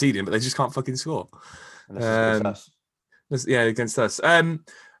they're not conceding, but they just can't fucking score. Against us. Yeah, against us. Ben,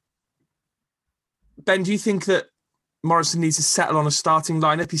 do you think that Morrison needs to settle on a starting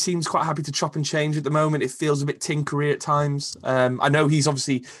lineup? He seems quite happy to chop and change at the moment. It feels a bit tinkery at times. I know he's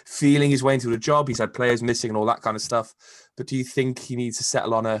obviously feeling his way into a job. He's had players missing and all that kind of stuff. But do you think he needs to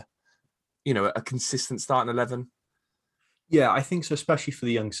settle on a consistent starting 11? Yeah, I think so, especially for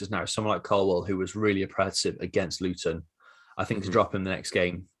the youngsters now. Someone like Colwell, who was really oppressive against Luton. I think to drop him the next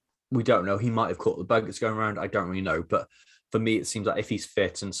game, we don't know. He might have caught the bug that's going around. I don't really know. But for me, it seems like if he's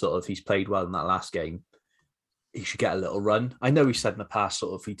fit and sort of he's played well in that last game, he should get a little run. I know he said in the past,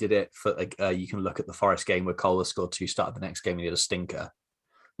 sort of, he did it for, you can look at the Forest game where Colwell scored 2, started the next game and he had a stinker.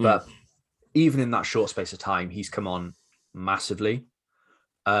 But even in that short space of time, he's come on massively.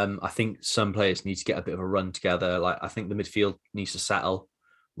 I think some players need to get a bit of a run together. Like, I think the midfield needs to settle.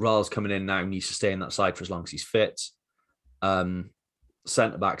 Ral's coming in now, needs to stay on that side for as long as he's fit.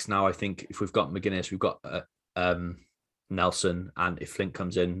 Centre backs now, I think if we've got McGuinness, we've got Nelson, and if Flint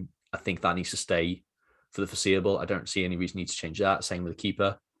comes in, I think that needs to stay for the foreseeable. I don't see any reason need to change that. Same with the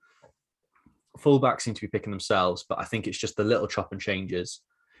keeper. Fullbacks seem to be picking themselves, but I think it's just the little chop and changes.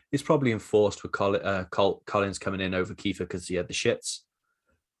 It's probably enforced with Collins coming in over Kiefer because he had the shits.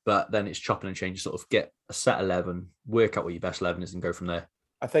 But then it's chopping and changing, sort of get a set 11, work out what your best 11 is and go from there.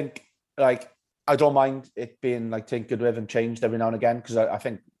 I think, like, I don't mind it being like tinkered with and changed every now and again, because I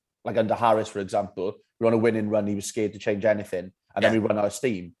think, like under Harris, for example, we're on a winning run, he was scared to change anything, and then we run out of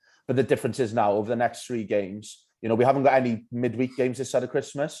steam. But the difference is now, over the next 3 games, we haven't got any midweek games this side of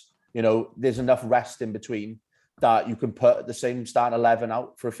Christmas. There's enough rest in between that you can put the same starting 11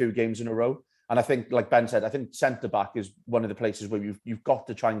 out for a few games in a row. And I think, like Ben said, I think centre-back is one of the places where you've got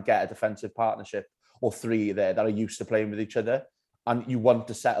to try and get a defensive partnership or 3 there that are used to playing with each other. And you want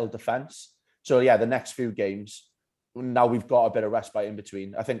to settle defence. So, yeah, the next few games, now we've got a bit of respite in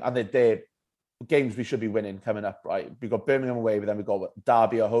between. I think, and they're games we should be winning coming up, right? We've got Birmingham away, but then we've got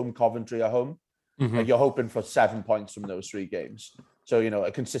Derby at home, Coventry at home. Like, you're hoping for 7 points from those 3 games. So,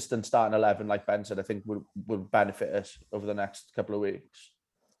 a consistent starting 11, like Ben said, I think will benefit us over the next couple of weeks.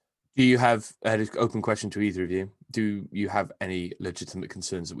 Do you have an open question to either of you? Do you have any legitimate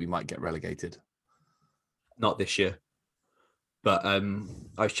concerns that we might get relegated? Not this year. But I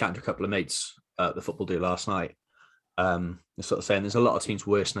was chatting to a couple of mates at the football do last night. They're sort of saying there's a lot of teams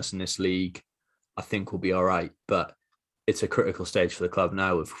worse than us in this league. I think we'll be all right. But it's a critical stage for the club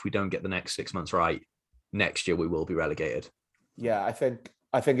now. If we don't get the next 6 months right, next year we will be relegated. Yeah, I think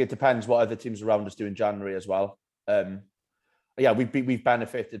it depends what other teams around us do in January as well. Yeah, we've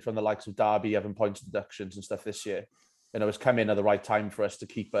benefited from the likes of Derby having points deductions and stuff this year. It's come in at the right time for us to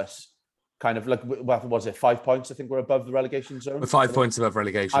keep us kind of like, what was it, 5 points? I think we're above the relegation zone. We're 5 points above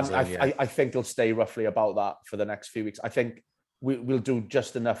relegation zone, I think it'll stay roughly about that for the next few weeks. I think we'll do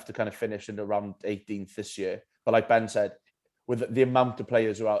just enough to kind of finish in around 18th this year. But like Ben said, with the amount of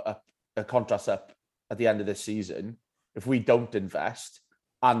players who are up, contracts up at the end of this season, if we don't invest,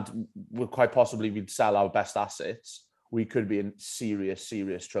 and we'll quite possibly we'd sell our best assets, we could be in serious,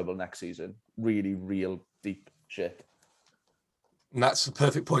 serious trouble next season. Really, real deep shit. And that's the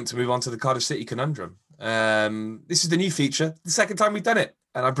perfect point to move on to the Cardiff City conundrum. This is the new feature, the second time we've done it,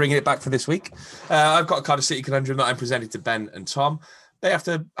 and I'm bringing it back for this week. I've got a Cardiff City conundrum that I'm presenting to Ben and Tom. They have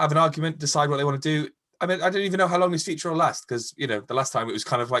to have an argument, decide what they want to do. I mean, I don't even know how long this feature will last because, the last time it was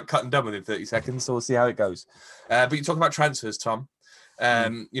kind of like cut and done within 30 seconds, so we'll see how it goes. But you talk about transfers, Tom.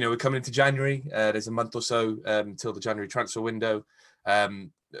 We're coming into January. There's a month or so till the January transfer window.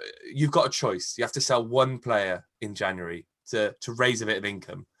 You've got a choice. You have to sell one player in January to raise a bit of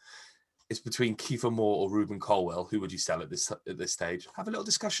income. it's between Kiefer Moore or Ruben Colwell. Who would you sell at this stage? Have a little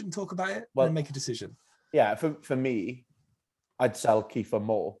discussion, talk about it, and make a decision. Yeah, for me, I'd sell Kiefer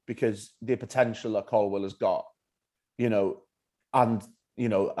Moore because the potential that Colwell has got, and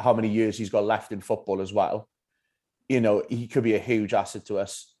how many years he's got left in football as well. He could be a huge asset to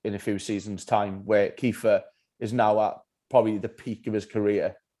us in a few seasons' time, where Kiefer is now at probably the peak of his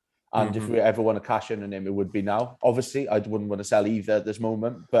career. And if we ever want to cash in on him, it would be now. Obviously, I wouldn't want to sell either at this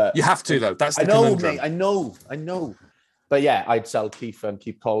moment. But you have to, though. That's the conundrum. Mate, I know. But yeah, I'd sell Kiefer and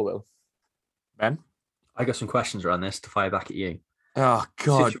keep Colwell. Ben? I got some questions around this to fire back at you. Oh,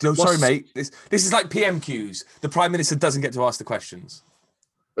 God. Sorry, mate. This is like PMQs. The Prime Minister doesn't get to ask the questions.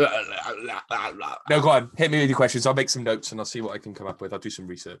 No, go on. Hit me with your questions. I'll make some notes and I'll see what I can come up with. I'll do some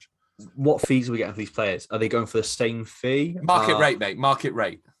research. What fees are we getting for these players? Are they going for the same fee? Market rate, mate. Market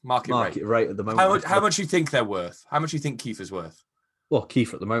rate at the moment. How much do you think they're worth? How much do you think Kiefer's worth? Well,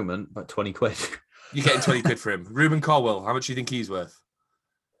 Kiefer at the moment, about 20 quid. You're getting 20 quid for him. Ruben Colwell, how much do you think he's worth?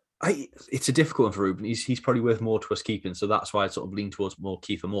 It's a difficult one for Ruben. He's probably worth more to us keeping, so that's why I sort of lean towards more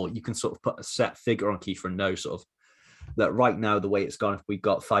Kiefer Moore. You can sort of put a set figure on Kiefer and know sort of that right now, the way it's gone, if we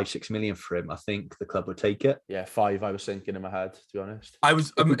got 5-6 million for him, I think the club would take it. Yeah, 5, I was thinking in my head, to be honest. I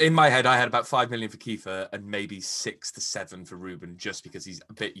was in my head, I had about 5 million for Kiefer and maybe 6 to 7 for Ruben, just because he's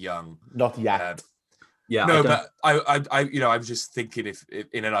a bit young. Not yet. Yeah, no, but I was just thinking if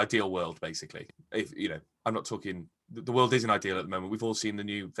in an ideal world, basically, if I'm not talking. The world isn't ideal at the moment. We've all seen the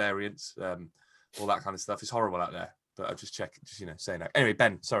new variants, all that kind of stuff. It's horrible out there. But I just saying that. Anyway,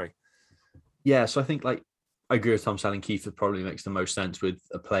 Ben, sorry. Yeah, so I think I agree with Tom selling Kiefer probably makes the most sense with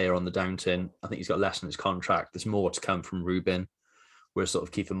a player on the downturn. I think he's got less in his contract. There's more to come from Ruben, where sort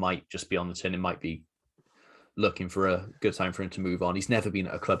of Kiefer might just be on the tin and might be looking for a good time for him to move on. He's never been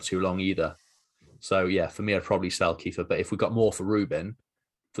at a club too long either. So yeah, for me, I'd probably sell Kiefer. But if we got more for Ruben,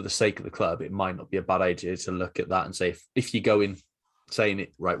 for the sake of the club, it might not be a bad idea to look at that and say, if you go in saying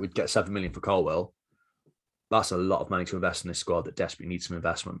it, right, we'd get 7 million for Colwell, that's a lot of money to invest in this squad that desperately needs some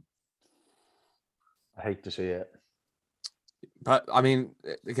investment. I hate to see it. But, I mean,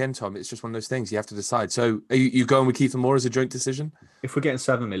 again, Tom, it's just one of those things you have to decide. So are you going with Kiefer Moore as a joint decision? If we're getting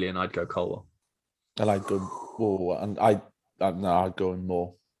 7 million, I'd go Colwell. And I'd go, I'd go in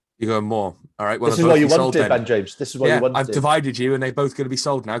more. You're going more. All right. Well, this is what you wanted, Ben James. This is what you wanted. I've divided you, and they're both going to be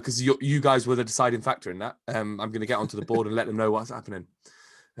sold now because you guys were the deciding factor in that. I'm going to get onto the board and let them know what's happening.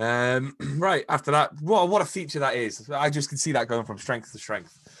 Right. After that, what a feature that is. I just can see that going from strength to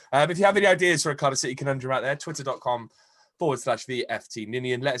strength. If you have any ideas for a Cardiff City conundrum out there, twitter.com/VFT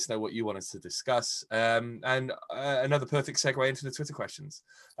Ninian. Let us know what you want us to discuss. And another perfect segue into the Twitter questions.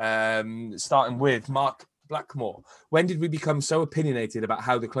 Starting with Mark Blackmore. When did we become so opinionated about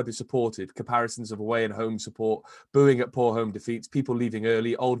how the club is supported? Comparisons of away and home support, booing at poor home defeats, people leaving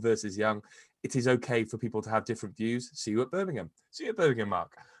early, old versus young. It is okay for people to have different views. See you at Birmingham. See you at Birmingham,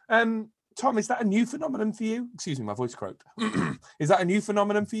 Mark. Tom, is that a new phenomenon for you? Excuse me, my voice croaked. Is that a new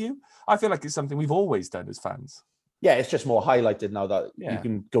phenomenon for you? I feel like it's something we've always done as fans. Yeah, it's just more highlighted now that you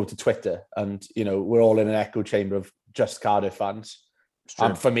can go to Twitter and, we're all in an echo chamber of just Cardiff fans.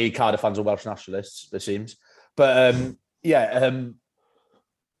 And for me, Cardiff fans are Welsh nationalists, it seems. But I think,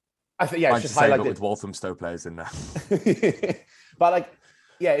 it's just highlighted with Walthamstow players in there. But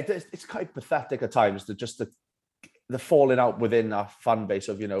it's quite pathetic at times that just the falling out within our fan base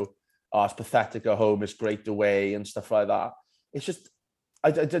of it's pathetic at home, it's great away, and stuff like that. It's just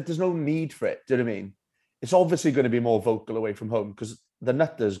there's no need for it. Do you know what I mean? It's obviously going to be more vocal away from home because the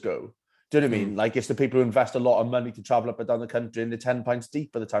nutters go. Do you know what I mean? Like, it's the people who invest a lot of money to travel up and down the country and they're 10 pints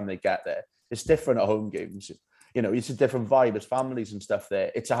deep by the time they get there. It's different at home games. It's a different vibe. It's families and stuff there.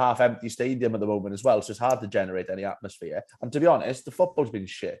 It's a half-empty stadium at the moment as well, so it's hard to generate any atmosphere. And to be honest, the football's been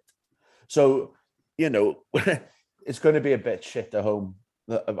shit. So, it's going to be a bit shit at home.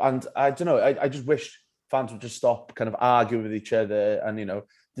 And I don't know, I just wish fans would just stop kind of arguing with each other. And,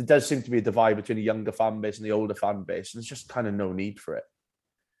 there does seem to be a divide between the younger fan base and the older fan base. And there's just kind of no need for it.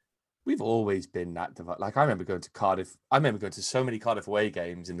 We've always been that divide. Like, I remember going to Cardiff. I remember going to so many Cardiff away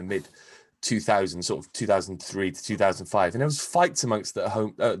games in the mid 2000s, sort of 2003 to 2005, and there was fights amongst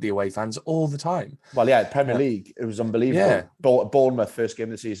the away fans all the time. Well, yeah, Premier League, it was unbelievable. Yeah. Bournemouth first game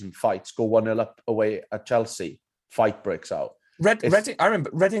of the season, fights, go 1-0 up away at Chelsea, fight breaks out. Reading, I remember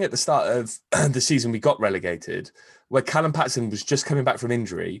Reading at the start of the season we got relegated, where Callum Patson was just coming back from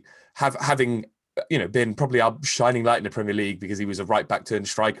injury, having been probably our shining light in the Premier League because he was a right back turned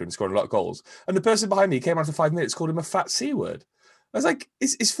striker and scored a lot of goals. And the person behind me came after 5 minutes, called him a fat C word. I was like,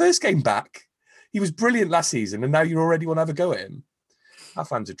 his first game back, he was brilliant last season, and now you already want to have a go at him. Our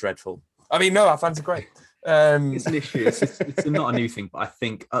fans are dreadful. I mean, no, our fans are great. It's an issue. It's not a new thing, but I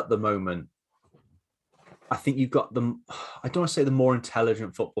think at the moment, I think you've got them. I don't want to say the more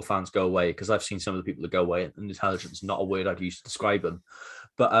intelligent football fans go away, because I've seen some of the people that go away, and intelligence is not a word I'd use to describe them.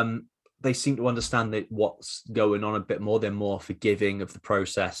 But they seem to understand that what's going on a bit more. They're more forgiving of the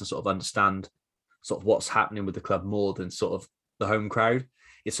process and sort of understand sort of what's happening with the club more than sort of the home crowd.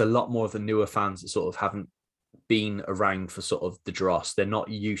 It's a lot more of the newer fans that sort of haven't been around for sort of the dross. They're not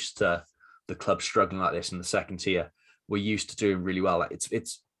used to the club struggling like this in the second tier. We're used to doing really well. Like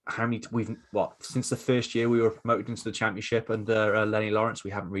it's how many since the first year we were promoted into the championship under Lenny Lawrence,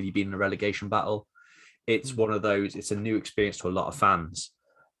 we haven't really been in a relegation battle. It's one of those. It's a new experience to a lot of fans,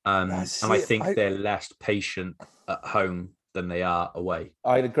 and I think they're less patient at home than they are away.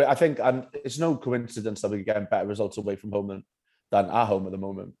 I agree. I think, and it's no coincidence that we're getting better results away from home than at home at the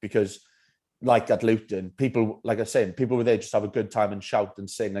moment, because like at Luton, people, like I said, people were there just have a good time and shout and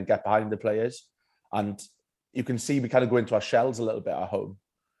sing and get behind the players. And you can see we kind of go into our shells a little bit at home.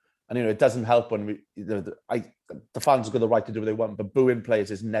 And, it doesn't help when the fans have got the right to do what they want, but booing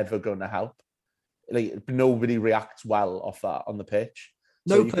players is never going to help. Like, nobody reacts well off that on the pitch.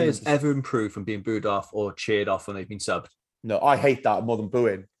 No players ever improve from being booed off or cheered off when they've been subbed. No, I hate that more than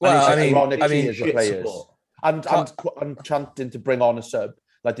booing. Well, I mean, the players. And chanting to bring on a sub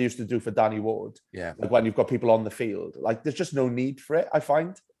like they used to do for Danny Ward. Yeah. Like when you've got people on the field, like there's just no need for it, I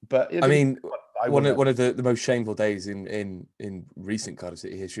find. But one of the most shameful days in recent Cardiff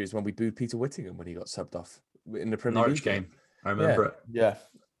City history is when we booed Peter Whittingham when he got subbed off in the Premier League game. I remember it. Yeah.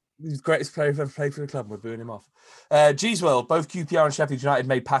 He's the greatest player who've ever played for the club, and we're booing him off. Geeswell, both QPR and Sheffield United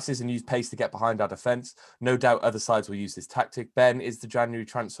made passes and used pace to get behind our defence. No doubt other sides will use this tactic. Ben, is the January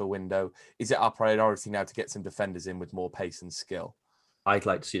transfer window, is it our priority now to get some defenders in with more pace and skill? I'd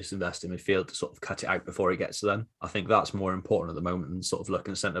like to see us invest in midfield to sort of cut it out before it gets to them. I think that's more important at the moment than sort of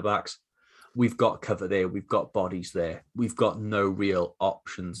looking at centre-backs. We've got cover there. We've got bodies there. We've got no real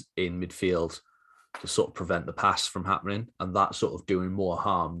options in midfield to sort of prevent the pass from happening, and that's sort of doing more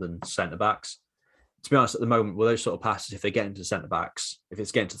harm than centre-backs. To be honest, at the moment, with those sort of passes, if they get into centre-backs, if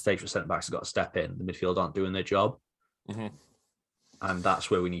it's getting to the stage where centre-backs have got to step in, the midfield aren't doing their job. Mm-hmm. And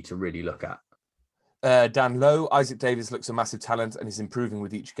that's where we need to really look at. Dan Lowe, Isaac Davis looks a massive talent and is improving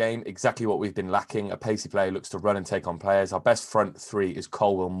with each game. Exactly what we've been lacking. A pacey player looks to run and take on players. Our best front three is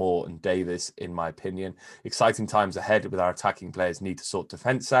Colwell, Moore and Davis, in my opinion. Exciting times ahead with our attacking players need to sort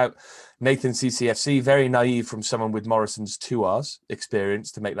defence out. Nathan CCFC, very naive from someone with Morrison's 2 hours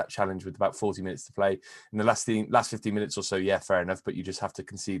experience to make that challenge with about 40 minutes to play. In the last 15 minutes or so, yeah, fair enough, but you just have to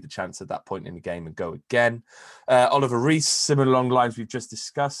concede the chance at that point in the game and go again. Oliver Rees, similar along the lines we've just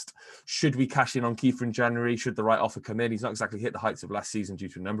discussed. Should we cash in on Kiefer in January? Should the right offer come in? He's not exactly hit the heights of last season due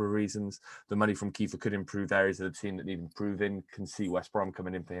to a number of reasons. The money from Kiefer could improve areas of the team that need improving. Can see West Brom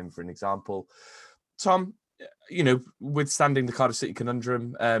coming in for him, for an example. Tom, withstanding the Cardiff City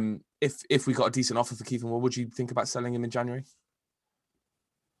conundrum, if we got a decent offer for Kiefer Moore, would you think about selling him in January?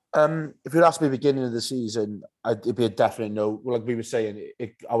 If you'd asked me beginning of the season, it'd be a definite no. Like we were saying,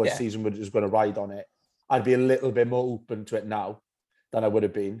 our season was going to ride on it. I'd be a little bit more open to it now than I would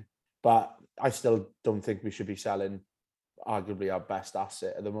have been. But I still don't think we should be selling arguably our best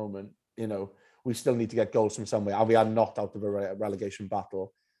asset at the moment. We still need to get goals from somewhere. And we are not out of a relegation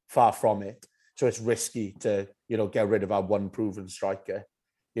battle, far from it. So it's risky to, get rid of our one proven striker.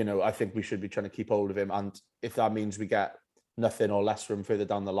 I think we should be trying to keep hold of him. And if that means we get nothing or less from further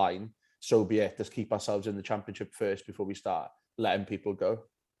down the line, so be it. Let's keep ourselves in the Championship first before we start letting people go.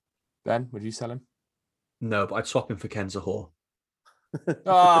 Ben, would you sell him? No, but I'd swap him for Ken Zahor.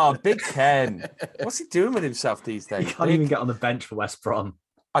 Oh, Big Ken. What's he doing with himself these days? He can't even get on the bench for West Brom.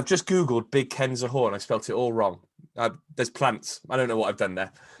 I've just Googled Big Ken Zahor and I spelt it all wrong. There's plants. I don't know what I've done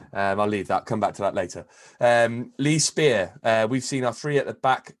there. I'll leave that. Come back to that later. Lee Spear. We've seen our 3 at the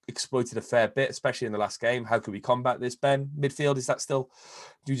back exploited a fair bit, especially in the last game. How could we combat this, Ben? Midfield, is that still...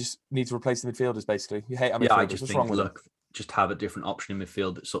 Do you just need to replace the midfielders, basically? You hate our midfielders. Yeah, I just think, just have a different option in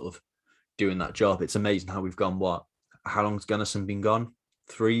midfield that's sort of doing that job. It's amazing how we've gone, how long's Gunnarsson been gone?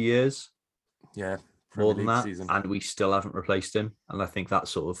 3 years? Yeah. More than that. Season. And we still haven't replaced him. And I think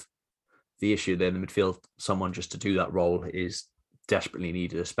that's sort of the issue there in the midfield. Someone just to do that role is desperately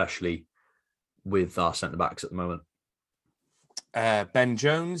needed, especially with our centre-backs at the moment. Ben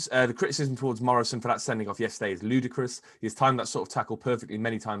Jones, the criticism towards Morrison for that sending off yesterday is ludicrous. He's timed that sort of tackle perfectly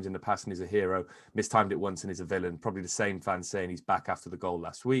many times in the past and is a hero. Mistimed it once and is a villain. Probably the same fans saying he's back after the goal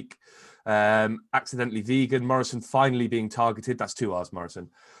last week. Accidentally vegan. Morrison finally being targeted. That's 2 hours, Morrison,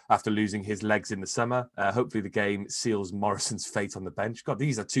 after losing his legs in the summer. Hopefully the game seals Morrison's fate on the bench. God,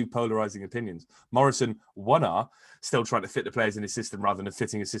 these are 2 polarizing opinions. Morrison, 1R, still trying to fit the players in his system rather than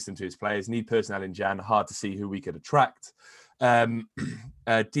fitting a system to his players. Need personnel in Jan. Hard to see who we could attract. Diff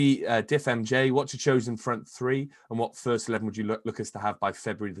MJ, what's your chosen front 3 and what first 11 would you look us to have by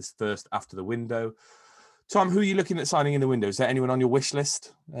February the 1st after the window? Tom, who are you looking at signing in the window? Is there anyone on your wish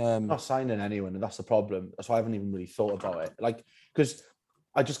list? I'm not signing anyone, and that's the problem. That's why I haven't even really thought about it. Like, because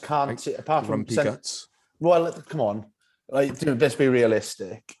I just can't see, apart from guts. Well, come on, like, let's be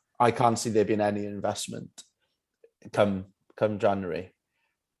realistic. I can't see there being any investment come January,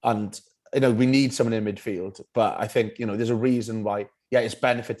 and we need someone in midfield, but I think, there's a reason why, it's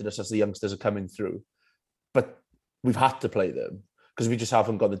benefited us as the youngsters are coming through, but we've had to play them because we just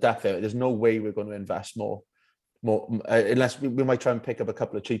haven't got the depth there. There's no way we're going to invest more unless we might try and pick up a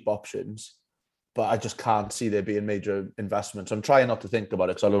couple of cheap options, but I just can't see there being major investments. I'm trying not to think about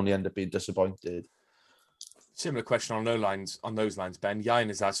it because I'll only end up being disappointed. Similar question on those lines, Ben. Yain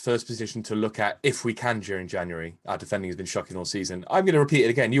has asked first position to look at if we can during January. Our defending has been shocking all season. I'm going to repeat it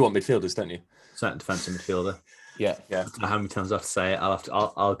again. You want midfielders, don't you? Certain defensive midfielder. Yeah. I don't know how many times I have to say it.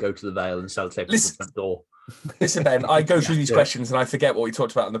 I'll go to the Vale and sell tape at the front door. Listen, Ben, I go through these questions and I forget what we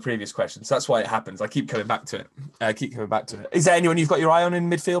talked about in the previous questions. That's why it happens. I keep coming back to it. Is there anyone you've got your eye on in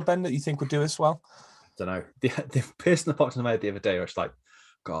midfield, Ben, that you think would do us well? I don't know. The person that popped in my head the other day was like,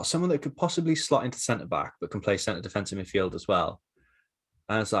 God, someone that could possibly slot into centre back but can play centre defensive midfield as well.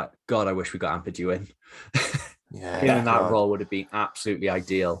 And it's like, God, I wish we got Ampadu in. In that role would have been absolutely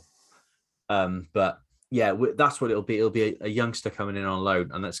ideal. But yeah, that's what it'll be. It'll be a youngster coming in on loan,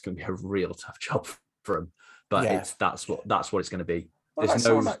 and that's going to be a real tough job for him. But that's what it's going to be. There's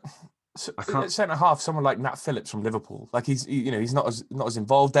centre half, someone like Nat Phillips from Liverpool. Like he's not as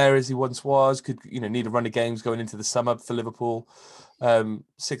involved there as he once was. Could need a run of games going into the summer for Liverpool.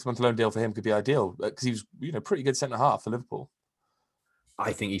 6-month loan deal for him could be ideal because he was pretty good centre half for Liverpool.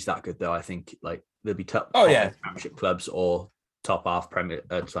 I think he's that good though. I think like there'll be top Championship clubs or bottom half Premier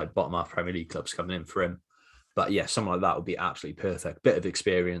League clubs coming in for him. But yeah, someone like that would be absolutely perfect. Bit of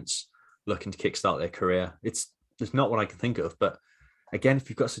experience, looking to kickstart their career. It's not what I can think of, but again, if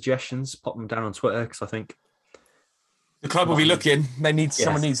you've got suggestions, pop them down on Twitter because I think the club will be looking.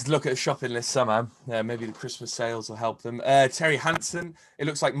 Someone needs to look at a shopping list somehow. Maybe the Christmas sales will help them. Terry Hansen. It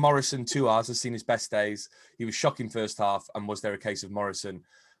looks like Morrison 2Rs has seen his best days. He was shocking first half, and was there a case of Morrison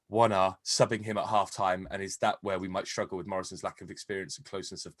 1R subbing him at half time? And is that where we might struggle with Morrison's lack of experience and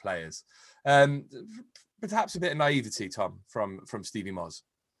closeness of players? Perhaps a bit of naivety, Tom, from Stevie Moz.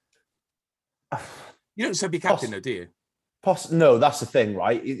 You don't be captain, though, do you? No, that's the thing,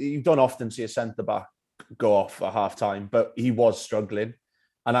 right? You don't often see a centre back go off at half time, but he was struggling,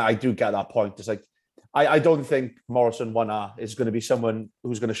 and I do get that point. It's like I don't think Morrison 1R is going to be someone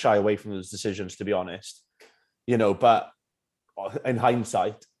who's going to shy away from those decisions, to be honest. But in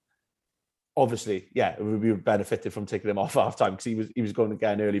hindsight, obviously, we benefited from taking him off half time because he was going to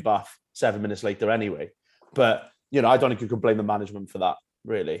get an early bath 7 minutes later anyway. But I don't think you can blame the management for that,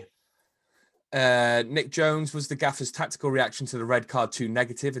 really. Nick Jones, was the gaffer's tactical reaction to the red card too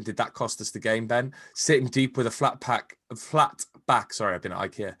negative, and did that cost us the game, Ben? Sitting deep with a flat back. Sorry, I've been at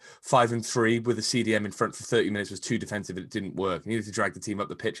IKEA. 5-3 with a CDM in front for 30 minutes was too defensive and it didn't work. Needed to drag the team up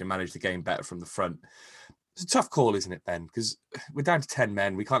the pitch and manage the game better from the front. It's a tough call, isn't it, Ben? Because we're down to 10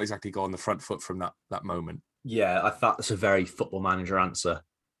 men. We can't exactly go on the front foot from that moment. Yeah, I thought that's a very football manager answer.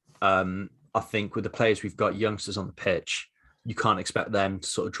 I think with the players we've got, youngsters on the pitch, you can't expect them to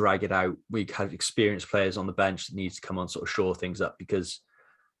sort of drag it out. We had experienced players on the bench that need to come on, sort of shore things up, because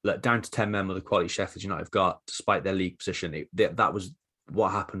down to 10 men with the quality Sheffield United have got, despite their league position, that was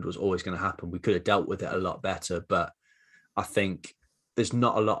what happened, was always going to happen. We could have dealt with it a lot better, but I think there's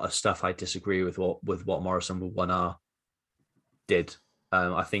not a lot of stuff I disagree with what Morrison with 1R did.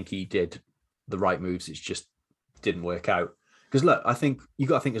 I think he did the right moves. It just didn't work out. Because look, I think you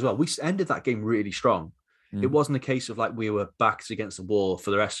got to think as well, we ended that game really strong. It wasn't a case of like we were backs against the wall for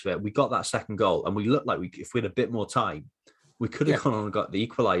the rest of it. We got that second goal and we looked like if we had a bit more time, we could have gone on and got the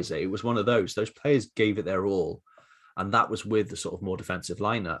equaliser. It was one of those. Those players gave it their all. And that was with the sort of more defensive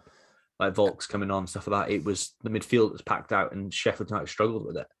lineup, like Volks coming on, stuff like that. It was the midfield was packed out and Sheffield United struggled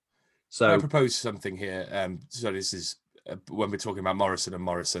with it. So I propose something here. So this is when we're talking about Morrison and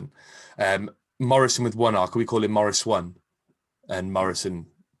Morrison. Morrison with 1R, can we call him Morris 1? And Morrison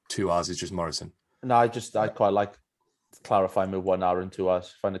 2Rs is just Morrison. No, I quite like clarify my 1 hour and 2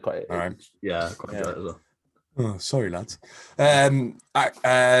 hours. Find it quite. All right. Yeah, quite enjoy it as well. Oh, sorry, lads.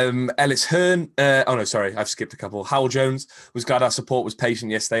 Ellis Hearn. Oh no, sorry, I've skipped a couple. Howell Jones was glad our support was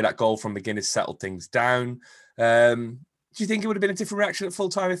patient yesterday. That goal from McGuinness settled things down. Do you think it would have been a different reaction at full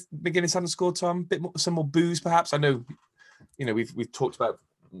time if McGuinness hadn't scored, Tom? Some more boos, perhaps. I know, we've talked about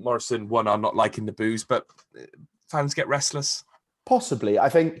Morrison not liking the boos, but fans get restless. Possibly. I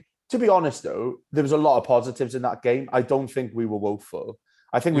think, to be honest, though, there was a lot of positives in that game. I don't think we were woeful.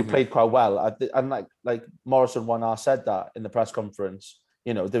 I think we played quite well. And like Morrison 1R said that in the press conference,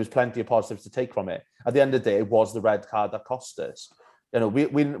 there was plenty of positives to take from it. At the end of the day, it was the red card that cost us.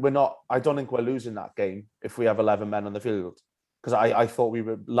 We're not, I don't think we're losing that game if we have 11 men on the field, because I thought we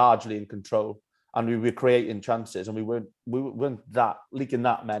were largely in control and we were creating chances and we weren't leaking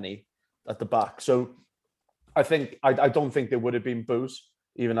that many at the back. So I think, I don't think there would have been boos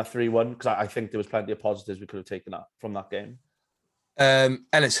even at 3-1, because I think there was plenty of positives we could have taken from that game.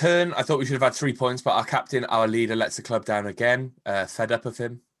 Ellis Hearn, I thought we should have had 3 points, but our captain, our leader, lets the club down again. Fed up of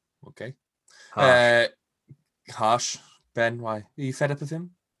him. Okay. Harsh. Ben, why? Are you fed up with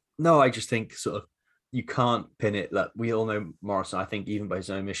him? No, I just think sort of you can't pin it. Like, we all know Morrison, I think even by his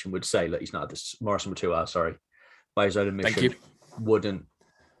own admission would say, he's not this Morrison with 2 hours, sorry. By his own admission, would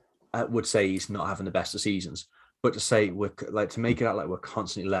say he's not having the best of seasons. But to say to make it out like we're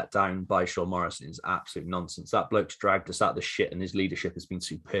constantly let down by Sean Morrison is absolute nonsense. That bloke's dragged us out of the shit, and his leadership has been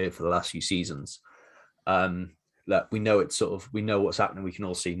superb for the last few seasons. We know we know what's happening. We can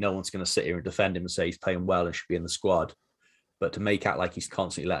all see no one's going to sit here and defend him and say he's playing well and should be in the squad. But to make out like he's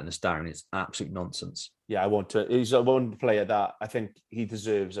constantly letting us down, it's absolute nonsense. Yeah, he's one player that I think he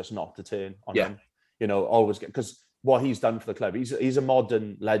deserves us not to turn on him. Always because what he's done for the club, he's a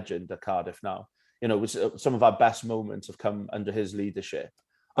modern legend at Cardiff now. Some of our best moments have come under his leadership.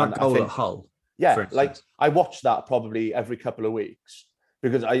 And I think, at Hull. Yeah, I watch that probably every couple of weeks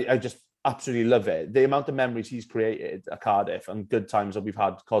because I just absolutely love it. The amount of memories he's created at Cardiff and good times that we've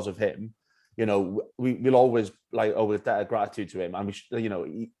had because of him. We'll always owe a debt of gratitude to him,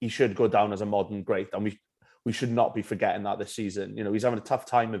 and he should go down as a modern great, and we should not be forgetting that this season. He's having a tough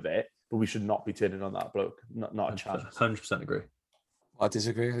time of it, but we should not be turning on that bloke. Not a chance. 100% agree. I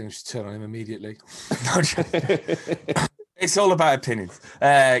disagree. I think we should turn on him immediately. It's all about opinions.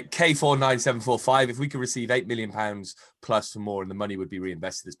 K49745. If we could receive £8 million plus for more, and the money would be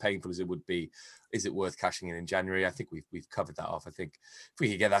reinvested, as painful as it would be, is it worth cashing in January? I think we've covered that off. I think if we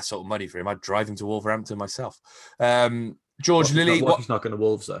could get that sort of money for him, I'd drive him to Wolverhampton myself. George Lilly. He's not going to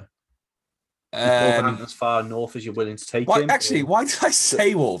Wolves though. Wolverhampton as far north as you're willing to take him. Actually, why did I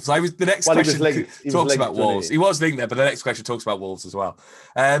say Wolves? The next question talks about Wolves. He was linked there, but the next question talks about Wolves as well.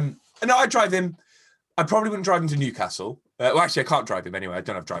 No, I'd drive him. I probably wouldn't drive him to Newcastle. Actually, I can't drive him anyway. I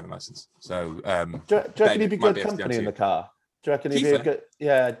don't have a driving license. So, do you reckon he'd be good company in the car? Do you reckon he'd be a good?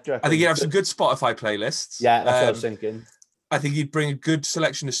 Yeah, I think he'd have some good Spotify playlists. Yeah, that's what I was thinking. I think he'd bring a good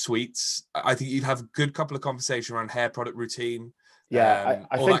selection of sweets. I think he'd have a good couple of conversation around hair product routine. Yeah,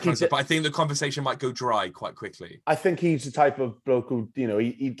 I think kind of stuff. But I think the conversation might go dry quite quickly. I think he's the type of bloke who,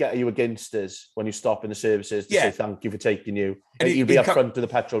 he'd get you against us when you stop in the services to say thank you for taking you. And he'd be upfront to the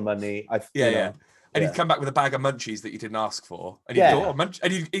petrol money. And he'd come back with a bag of munchies that you didn't ask for. And he'd go,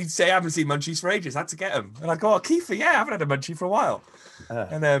 he'd say, I haven't seen munchies for ages. I had to get them. And I'd go, Kiefer, I haven't had a munchie for a while. I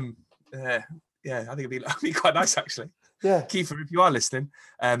think it'd be quite nice, actually. Yeah. Kiefer, if you are listening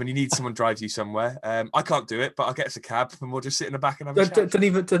and you need someone to drive you somewhere, I can't do it, but I'll get us a cab and we'll just sit in the back and have a chat.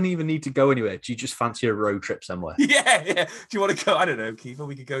 Doesn't even need to go anywhere. Do you just fancy a road trip somewhere? Yeah. Do you want to go? I don't know, Kiefer.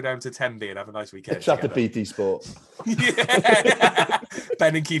 We could go down to Tenby and have a nice weekend. It's at the BT Sport. Yeah.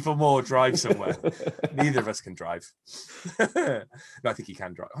 Ben and Kiefer Moore drive somewhere. Neither of us can drive. No, I think he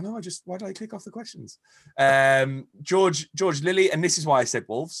can drive. Oh no, why did I click off the questions? George Lilly, and this is why I said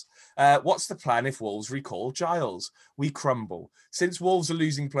Wolves. What's the plan if Wolves recall Giles? We crumble. Since Wolves are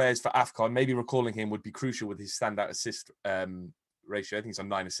losing players for AFCON, maybe recalling him would be crucial with his standout assist ratio. I think he's on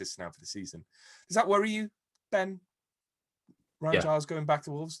 9 assists now for the season. Does that worry you, Ben? Ryan Giles going back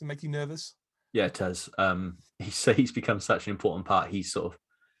to Wolves to make you nervous? Yeah, it does. He's become such an important part.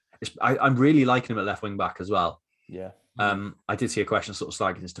 I'm really liking him at left wing back as well. Yeah. I did see a question sort of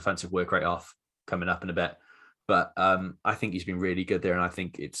slagging his defensive work rate off coming up in a bit. But I think he's been really good there, and I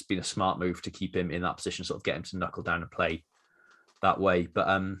think it's been a smart move to keep him in that position, sort of get him to knuckle down and play that way.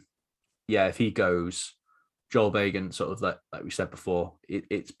 But if he goes, Joel Bagan, sort of like we said before,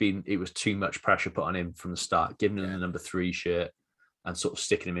 it was too much pressure put on him from the start, giving him the number 3 shirt and sort of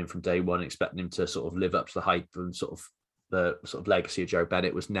sticking him in from day one, expecting him to sort of live up to the hype and sort of the sort of legacy of Joe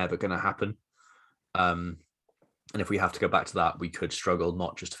Bennett was never going to happen. And if we have to go back to that, we could struggle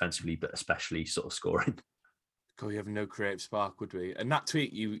not just defensively, but especially sort of scoring. God, we have no creative spark, would we? And that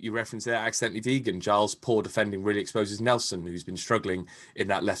tweet you referenced there, accidentally vegan. Giles' poor defending really exposes Nelson, who's been struggling in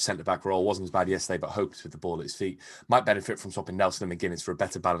that left centre-back role. Wasn't as bad yesterday, but hopes with the ball at his feet. Might benefit from swapping Nelson and McGuinness for a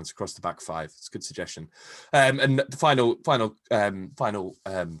better balance across the back five. It's a good suggestion. And the final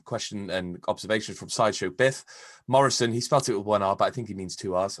question and observation from Sideshow Biff. Morrison, he spelt it with one R, but I think he means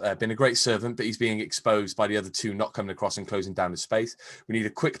two R's. Been a great servant, but he's being exposed by the other two not coming across and closing down the space. We need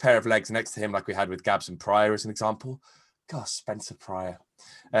a quick pair of legs next to him like we had with Gabs and Pryor as an example. God, Spencer Pryor.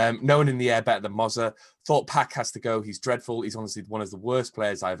 No one in the air better than Mozza. Thought Pack has to go. He's dreadful. He's honestly one of the worst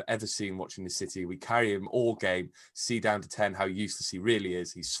players I've ever seen watching the City. We carry him all game. See down to 10 how useless he really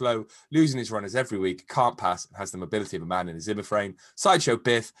is. He's slow, losing his runners every week, can't pass, and has the mobility of a man in a Zimmer frame. Sideshow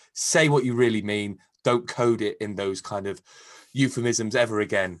Biff, say what you really mean. Don't code it in those kind of euphemisms ever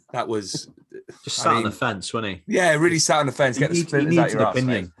again. That was just sat on the fence, wasn't he? Yeah, really sat on the fence. He needs an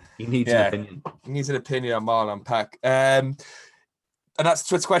opinion. He needs an opinion. He needs an opinion on Marlon Pack. And that's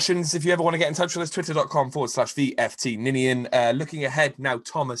Twitter questions. If you ever want to get in touch with us, twitter.com/VFT Ninian. Looking ahead now,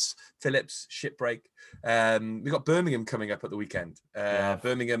 Thomas Phillips, Shipbreak. We've got Birmingham coming up at the weekend.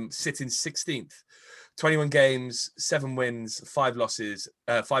 Birmingham sitting 16th. 21 games, 7 wins, 5 losses,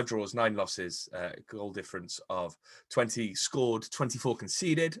 5 draws, 9 losses, goal difference of 20 scored, 24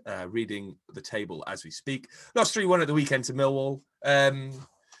 conceded, reading the table as we speak. Lost 3-1 at the weekend to Millwall.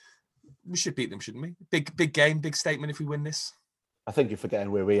 We should beat them, shouldn't we? Big game, big statement if we win this. I think you're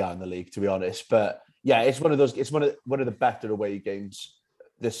forgetting where we are in the league, to be honest. But yeah, it's one of those. It's one of the better away games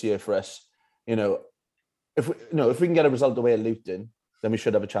this year for us. If we can get a result away at Luton, then we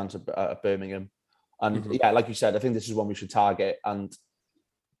should have a chance at Birmingham. And yeah, like you said, I think this is one we should target. And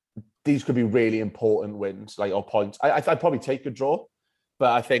these could be really important wins, or points. I'd probably take a draw,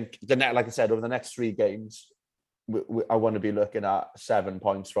 but I think like I said, over the next 3 games, I want to be looking at 7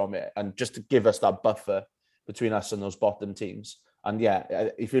 points from it, and just to give us that buffer between us and those bottom teams. And yeah,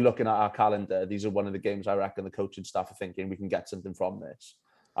 if you're looking at our calendar, these are one of the games I reckon the coaching staff are thinking we can get something from this.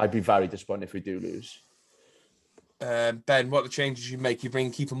 I'd be very disappointed if we do lose. Ben, what are the changes you make? You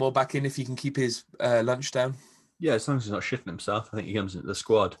bring Kiefer Moore back in if you can keep his lunch down? Yeah, as long as he's not shifting himself, I think he comes into the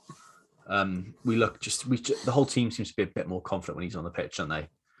squad. The whole team seems to be a bit more confident when he's on the pitch, don't they?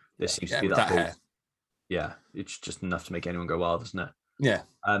 There seems to be that hair. Yeah, it's just enough to make anyone go wild, isn't it? Yeah.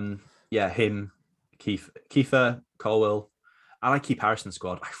 Him, Kiefer, Colwell. I like Keith Harrison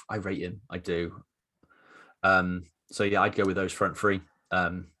squad. I rate him. I do. So yeah, I'd go with those front 3.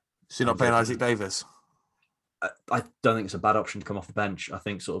 So you're not playing Isaac Davis? I don't think it's a bad option to come off the bench. I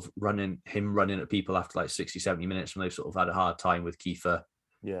think sort of running at people after like 60, 70 minutes when they've sort of had a hard time with Kiefer,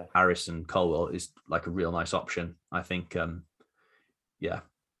 Harris and Colwell is like a real nice option. I think,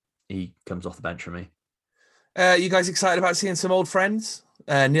 he comes off the bench for me. You guys excited about seeing some old friends?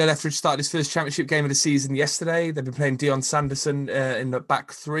 Neil Etheridge started his first championship game of the season yesterday. They've been playing Dion Sanderson in the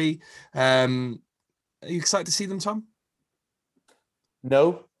back 3. Are you excited to see them, Tom?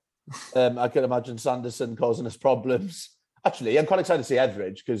 No. I can imagine Sanderson causing us problems. Actually, I'm quite excited to see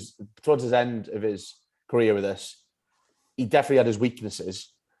Etheridge because towards the end of his career with us, he definitely had his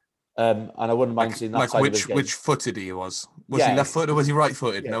weaknesses. And I wouldn't mind seeing that side of his game. Which footed he was? Was he left-footed or was he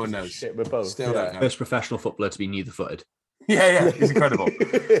right-footed? No one knows. Shit, we're both. Still don't know. First professional footballer to be neither-footed. Yeah, he's incredible.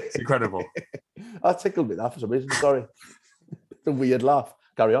 It's incredible. That tickled me that for some reason. Sorry. It's a weird laugh.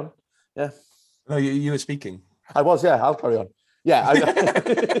 Carry on. Yeah. No, you were speaking. I was, yeah. I'll carry on. Yeah.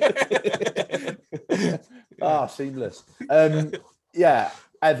 Seamless.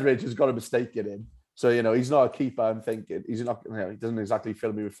 Etheridge has got a mistake in him. So, he's not a keeper, I'm thinking. He's not, he doesn't exactly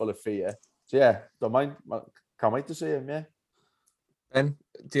fill me with full of fear. So, yeah, don't mind. Can't wait to see him, yeah. And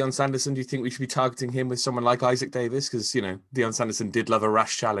Dion Sanderson, do you think we should be targeting him with someone like Isaac Davis? Because, Dion Sanderson did love a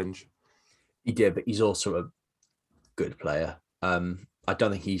rash challenge. He did, but he's also a good player. I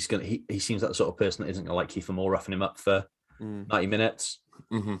don't think he's going to... He seems like the sort of person that isn't going to like Kiefer Moore roughing him up for 90 minutes.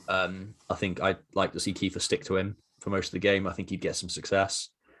 I think I'd like to see Kiefer stick to him for most of the game. I think he'd get some success.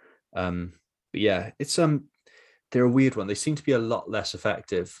 But yeah, it's they're a weird one. They seem to be a lot less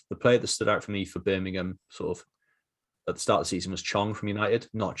effective. The player that stood out for me for Birmingham sort of at the start of the season was Chong from United,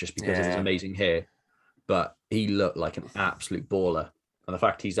 not just because of his amazing hair, but he looked like an absolute baller. And the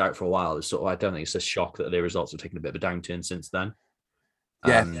fact he's out for a while is sort of, I don't think it's a shock that their results have taken a bit of a downturn since then.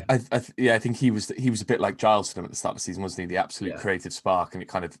 Yeah, I think he was a bit like Giles to them at the start of the season, wasn't he? The absolute creative spark, and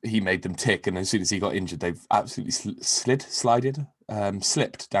he made them tick. And as soon as he got injured, they've absolutely slipped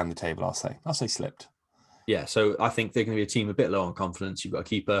down the table. I'll say slipped. Yeah, so I think they're going to be a team a bit low on confidence. You've got a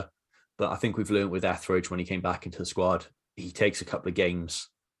keeper, but I think we've learned with Etheridge when he came back into the squad, he takes a couple of games,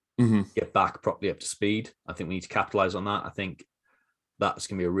 get back properly up to speed. I think we need to capitalise on that. I think that's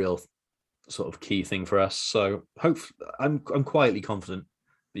going to be a real sort of key thing for us. So I'm quietly confident,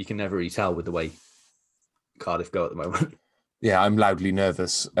 but you can never really tell with the way Cardiff go at the moment. Yeah, I'm loudly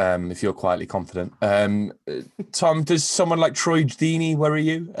nervous. If you're quietly confident, Tom, does someone like Troy Deeney worry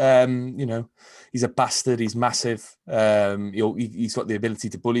you? He's a bastard. He's massive. He's got the ability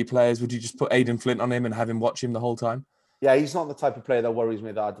to bully players. Would you just put Aidan Flint on him and have him watch him the whole time? Yeah, he's not the type of player that worries me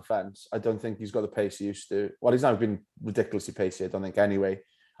at our defence. I don't think he's got the pace he used to. Well, he's never been ridiculously pacey, I don't think, anyway.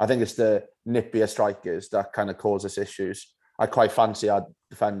 I think it's the nippier strikers that kind of cause us issues. I quite fancy our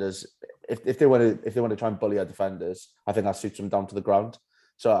defenders. If they want to try and bully our defenders, I think that suits them down to the ground.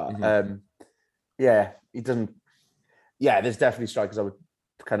 So, he doesn't. Yeah, there's definitely strikers that would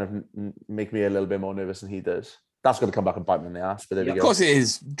kind of make me a little bit more nervous than he does. That's going to come back and bite me in the ass. But there we go. Of course it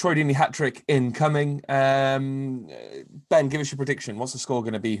is. Troy Deeney hat-trick incoming. Ben, give us your prediction. What's the score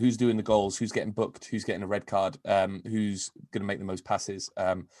going to be? Who's doing the goals? Who's getting booked? Who's getting a red card? Who's going to make the most passes?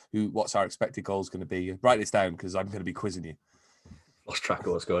 What's our expected goals going to be? Write this down because I'm going to be quizzing you. Lost track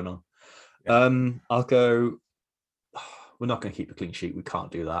of what's going on. Yeah. I'll go. We're not going to keep a clean sheet. We can't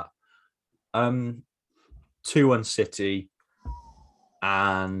do that. 2-1 City.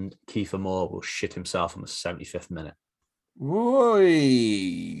 And Kiefer Moore will shit himself on the 75th minute.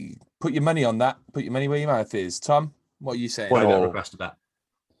 Oi. Put your money on that. Put your money where your mouth is. Tom, what are you saying? Why don't request a bet?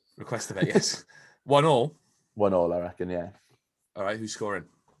 Request a bet, yes. 1-1. 1-1, I reckon, yeah. All right, who's scoring?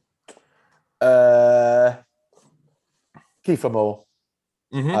 Kiefer Moore.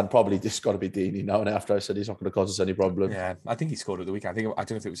 Mm-hmm. And probably just got to be Deeney now. And after I said he's not going to cause us any problem. Yeah, I think he scored at the weekend. I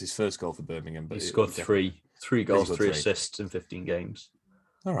don't know if it was his first goal for Birmingham, but he scored three goals, 3 assists in 15 games.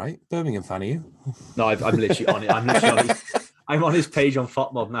 All right, Birmingham fan, are you? No, I'm literally on it. I'm on his page on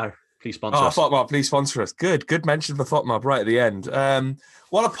FOTMob now. Please sponsor us. FOTMob, please sponsor us. Good mention for FOTMob right at the end.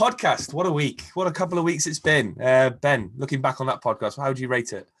 What a podcast! What a week! What a couple of weeks it's been. Ben, looking back on that podcast, how would you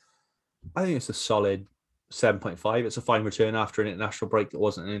rate it? I think it's a solid 7.5. It's a fine return after an international break that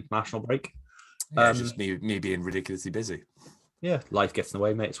wasn't an international break. Yeah, just me being ridiculously busy. Yeah, life gets in the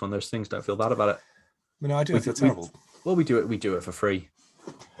way, mate. It's one of those things. Don't feel bad about it. No, I do. I feel terrible. We do it for free.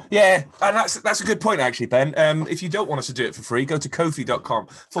 Yeah, and that's a good point, actually, Ben. If you don't want us to do it for free, go to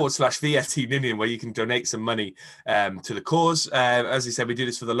kofi.com/VFT Ninian, where you can donate some money to the cause. As I said, we do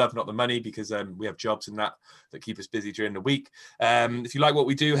this for the love, not the money, because we have jobs and that keep us busy during the week. If you like what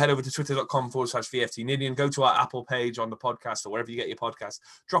we do, head over to twitter.com/VFT Ninian. Go to our Apple page on the podcast or wherever you get your podcast.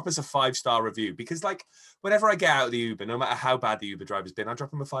 Drop us a 5-star review, because whenever I get out of the Uber, no matter how bad the Uber driver's been, I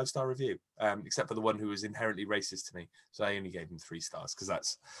drop him a 5-star review, except for the one who was inherently racist to me. So I only gave him 3 stars because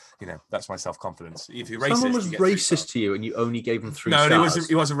that's my self-confidence. If you're racist, someone was racist to you and you only gave him 3 stars. No,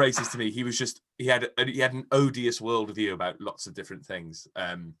 he wasn't racist to me. He was just he had an odious worldview about lots of different things.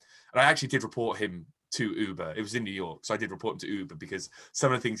 And I actually did report him to Uber. It was in New York, so I did report him to Uber because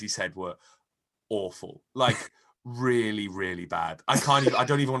some of the things he said were awful, like really, really bad. I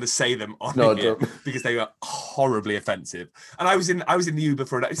don't even want to say them on here because they were horribly offensive. And I was in the Uber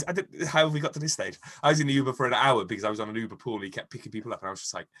for how have we got to this stage? I was in the Uber for an hour because I was on an Uber pool. He kept picking people up, and I was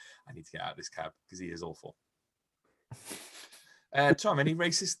just like, I need to get out of this cab because he is awful. Tom, any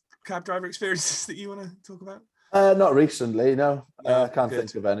racist cab driver experiences that you want to talk about? Not recently, no. I can't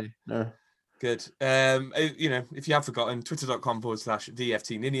think of any. No. Good. If you have forgotten,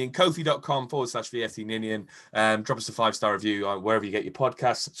 twitter.com/VFT Ninian, kofi.com/VFT Ninian. Drop us a 5-star review wherever you get your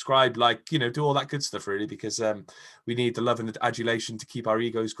podcast, subscribe, do all that good stuff, really, because we need the love and the adulation to keep our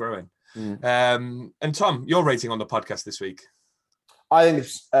egos growing. And Tom, your rating on the podcast this week? I think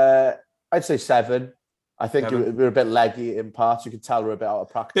it's, I'd say 7. I think we're a bit leggy in parts. You could tell we're a bit out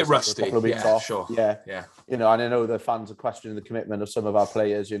of practice. A bit rusty. A couple of weeks off. Sure. Yeah. And I know the fans are questioning the commitment of some of our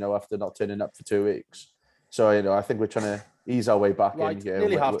players, after not turning up for 2 weeks. So, I think we're trying to ease our way back in here.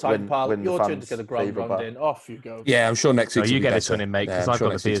 Nearly half time, pal. Your turn to get the ground round in. Off you go. Yeah, I'm sure next week. You get this one in, mate, because I've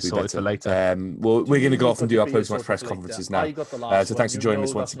got the beers sorted for later. We're going to go off and do our post-match press conferences now. So thanks for joining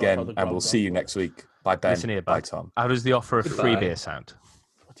us once again, and we'll see you next week. Bye, Ben. Listen here, bye, Tom. How does the offer of free beer sound?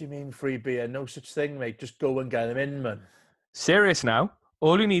 What do you mean free beer? No such thing, mate. Just go and get them in, man. Serious now?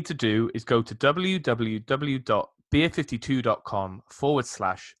 All you need to do is go to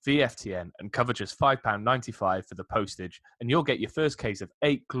www.beer52.com/VFTN and cover just £5.95 for the postage, and you'll get your first case of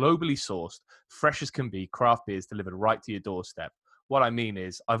 8 globally sourced, fresh as can be craft beers delivered right to your doorstep. What I mean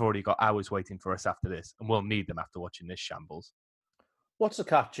is, I've already got hours waiting for us after this, and we'll need them after watching this shambles. What's the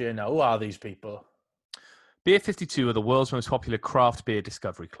catch here now? Who are these people? Beer 52 are the world's most popular craft beer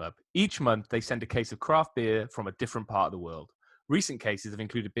discovery club. Each month, they send a case of craft beer from a different part of the world. Recent cases have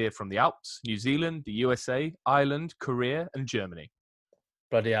included beer from the Alps, New Zealand, the USA, Ireland, Korea, and Germany.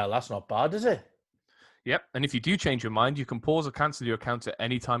 Bloody hell, that's not bad, is it? Yep, and if you do change your mind, you can pause or cancel your account at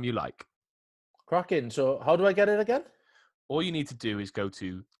any time you like. Cracking. So how do I get it again? All you need to do is go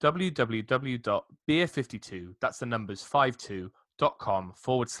to www.beer52, that's the numbers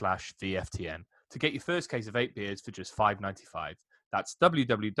 52.com/VFTN to get your first case of 8 beers for just $5.95. That's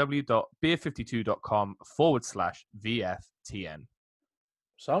www.beer52.com/VFTN.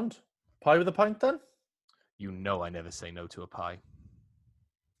 Sound? Pie with a pint then? You know I never say no to a pie.